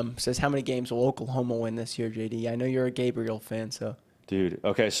says, how many games will Oklahoma win this year, JD? I know you're a Gabriel fan, so. Dude,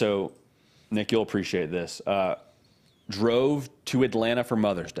 okay, so, Nick, you'll appreciate this. Drove to Atlanta for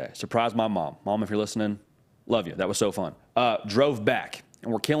Mother's Day. Surprised my mom. Mom, if you're listening, love you. That was so fun. Drove back,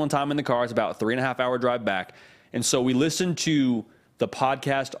 and we're killing time in the car. It's about a 3.5-hour drive back. And so we listened to the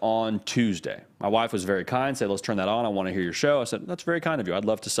podcast on Tuesday. My wife was very kind, said, let's turn that on. I want to hear your show. I said, that's very kind of you. I'd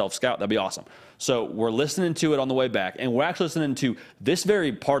love to self-scout. That'd be awesome. So we're listening to it on the way back, and we're actually listening to this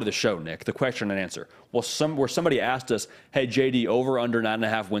very part of the show, Nick, the question and answer. Well, where somebody asked us, hey, JD, over under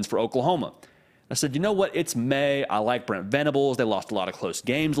 9.5 wins for Oklahoma. I said, you know what? It's May. I like Brent Venables. They lost a lot of close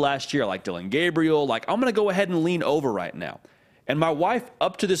games last year. I like Dylan Gabriel. I'm going to go ahead and lean over right now. And my wife,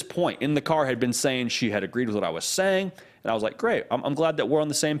 up to this point in the car, had been saying she had agreed with what I was saying. And I was like, great, I'm glad that we're on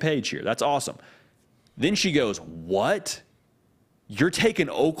the same page here. That's awesome. Then she goes, what? You're taking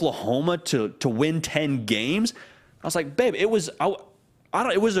Oklahoma to win 10 games? I was like, babe, it was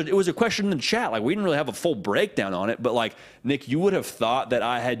a question in the chat. We didn't really have a full breakdown on it. But, Nick, you would have thought that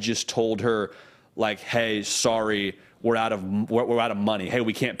I had just told her, hey, sorry, we're out of money. Hey,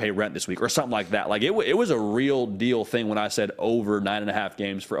 we can't pay rent this week or something like that. It was a real deal thing when I said over 9.5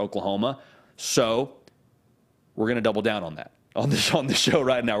 games for Oklahoma. So we're going to double down on that on the show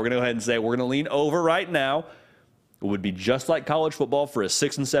right now. We're going to go ahead and say we're going to lean over right now. It would be just like college football for a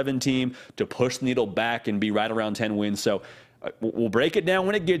 6-7 team to push the needle back and be right around 10 wins. So we'll break it down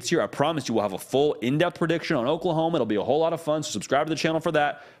when it gets here. I promise you we'll have a full in-depth prediction on Oklahoma. It'll be a whole lot of fun, so subscribe to the channel for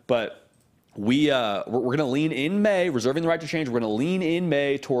that. But we're going to lean in May, reserving the right to change. We're going to lean in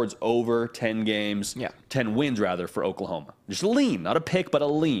May towards over 10 games, 10 wins rather, for Oklahoma. Just a lean, not a pick, but a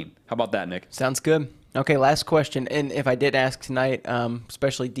lean. How about that, Nick? Sounds good. Okay, last question. And if I did ask tonight,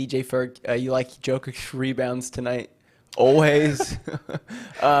 especially DJ Ferg, you like Jokic's rebounds tonight? Always.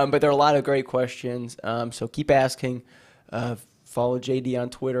 But there are a lot of great questions. So keep asking. Follow JD on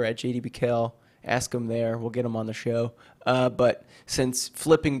Twitter at JDBKL. Ask him there. We'll get him on the show. But since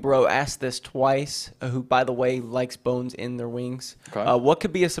Flipping Bro asked this twice, who, by the way, likes bones in their wings, what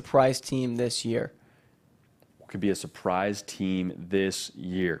could be a surprise team this year? Could be a surprise team this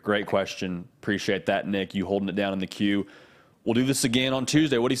year? Great question. Appreciate that, Nick. You holding it down in the queue. We'll do this again on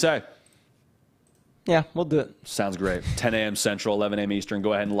Tuesday. What do you say? Yeah, we'll do it. Sounds great. 10 a.m. Central, 11 a.m. Eastern.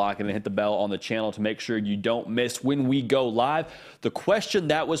 Go ahead and lock it and hit the bell on the channel to make sure you don't miss when we go live. The question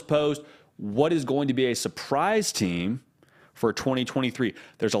that was posed, what is going to be a surprise team for 2023?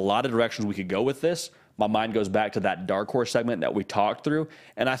 There's a lot of directions we could go with this. My mind goes back to that dark horse segment that we talked through.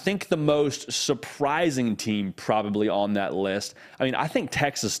 And I think the most surprising team probably on that list, I think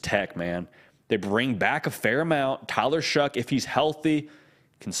Texas Tech, man. They bring back a fair amount. Tyler Shuck, if he's healthy,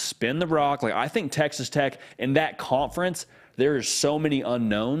 can spin the rock. I think Texas Tech, in that conference, there are so many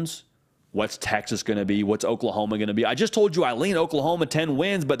unknowns. What's Texas going to be? What's Oklahoma going to be? I just told you I lean Oklahoma 10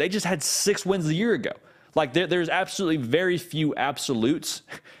 wins, but they just had 6 wins a year ago. There's absolutely very few absolutes.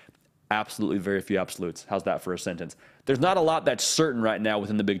 Absolutely very few absolutes. How's that for a sentence? There's not a lot that's certain right now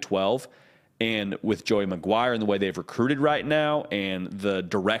within the Big 12. And with Joey McGuire and the way they've recruited right now and the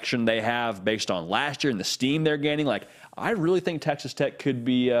direction they have based on last year and the steam they're gaining, I really think Texas Tech could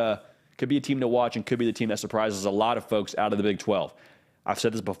be a team to watch and could be the team that surprises a lot of folks out of the Big 12. I've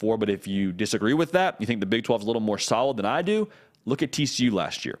said this before, but if you disagree with that, you think the Big 12 is a little more solid than I do, look at TCU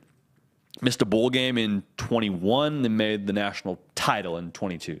last year. Missed a bowl game in 21, then made the national title in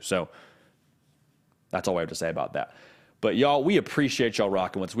 22. So that's all I have to say about that. But y'all, we appreciate y'all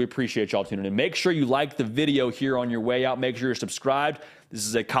rocking with us. We appreciate y'all tuning in. Make sure you like the video here on your way out. Make sure you're subscribed. This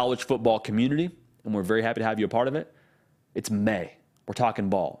is a college football community, and we're very happy to have you a part of it. It's May. We're talking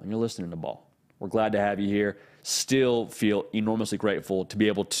ball, and you're listening to ball. We're glad to have you here. Still feel enormously grateful to be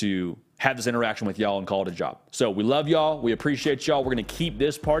able to have this interaction with y'all and call it a job. So we love y'all. We appreciate y'all. We're going to keep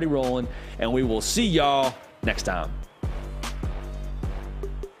this party rolling, and we will see y'all next time.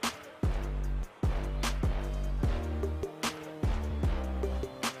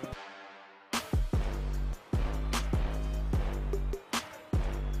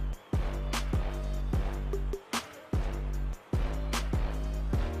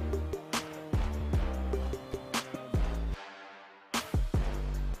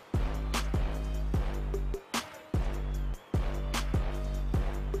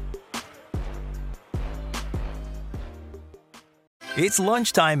 It's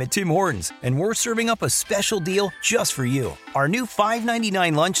lunchtime at Tim Hortons, and we're serving up a special deal just for you. Our new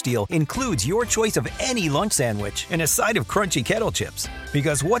 $5.99 lunch deal includes your choice of any lunch sandwich and a side of crunchy kettle chips.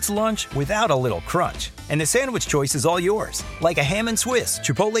 Because what's lunch without a little crunch? And the sandwich choice is all yours, like a ham and Swiss,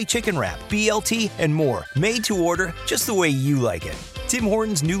 Chipotle chicken wrap, BLT, and more, made to order just the way you like it. Tim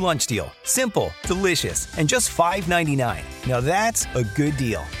Hortons' new lunch deal. Simple, delicious, and just $5.99. Now that's a good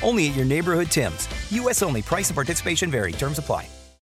deal. Only at your neighborhood Tim's. U.S. only. Price and participation vary. Terms apply.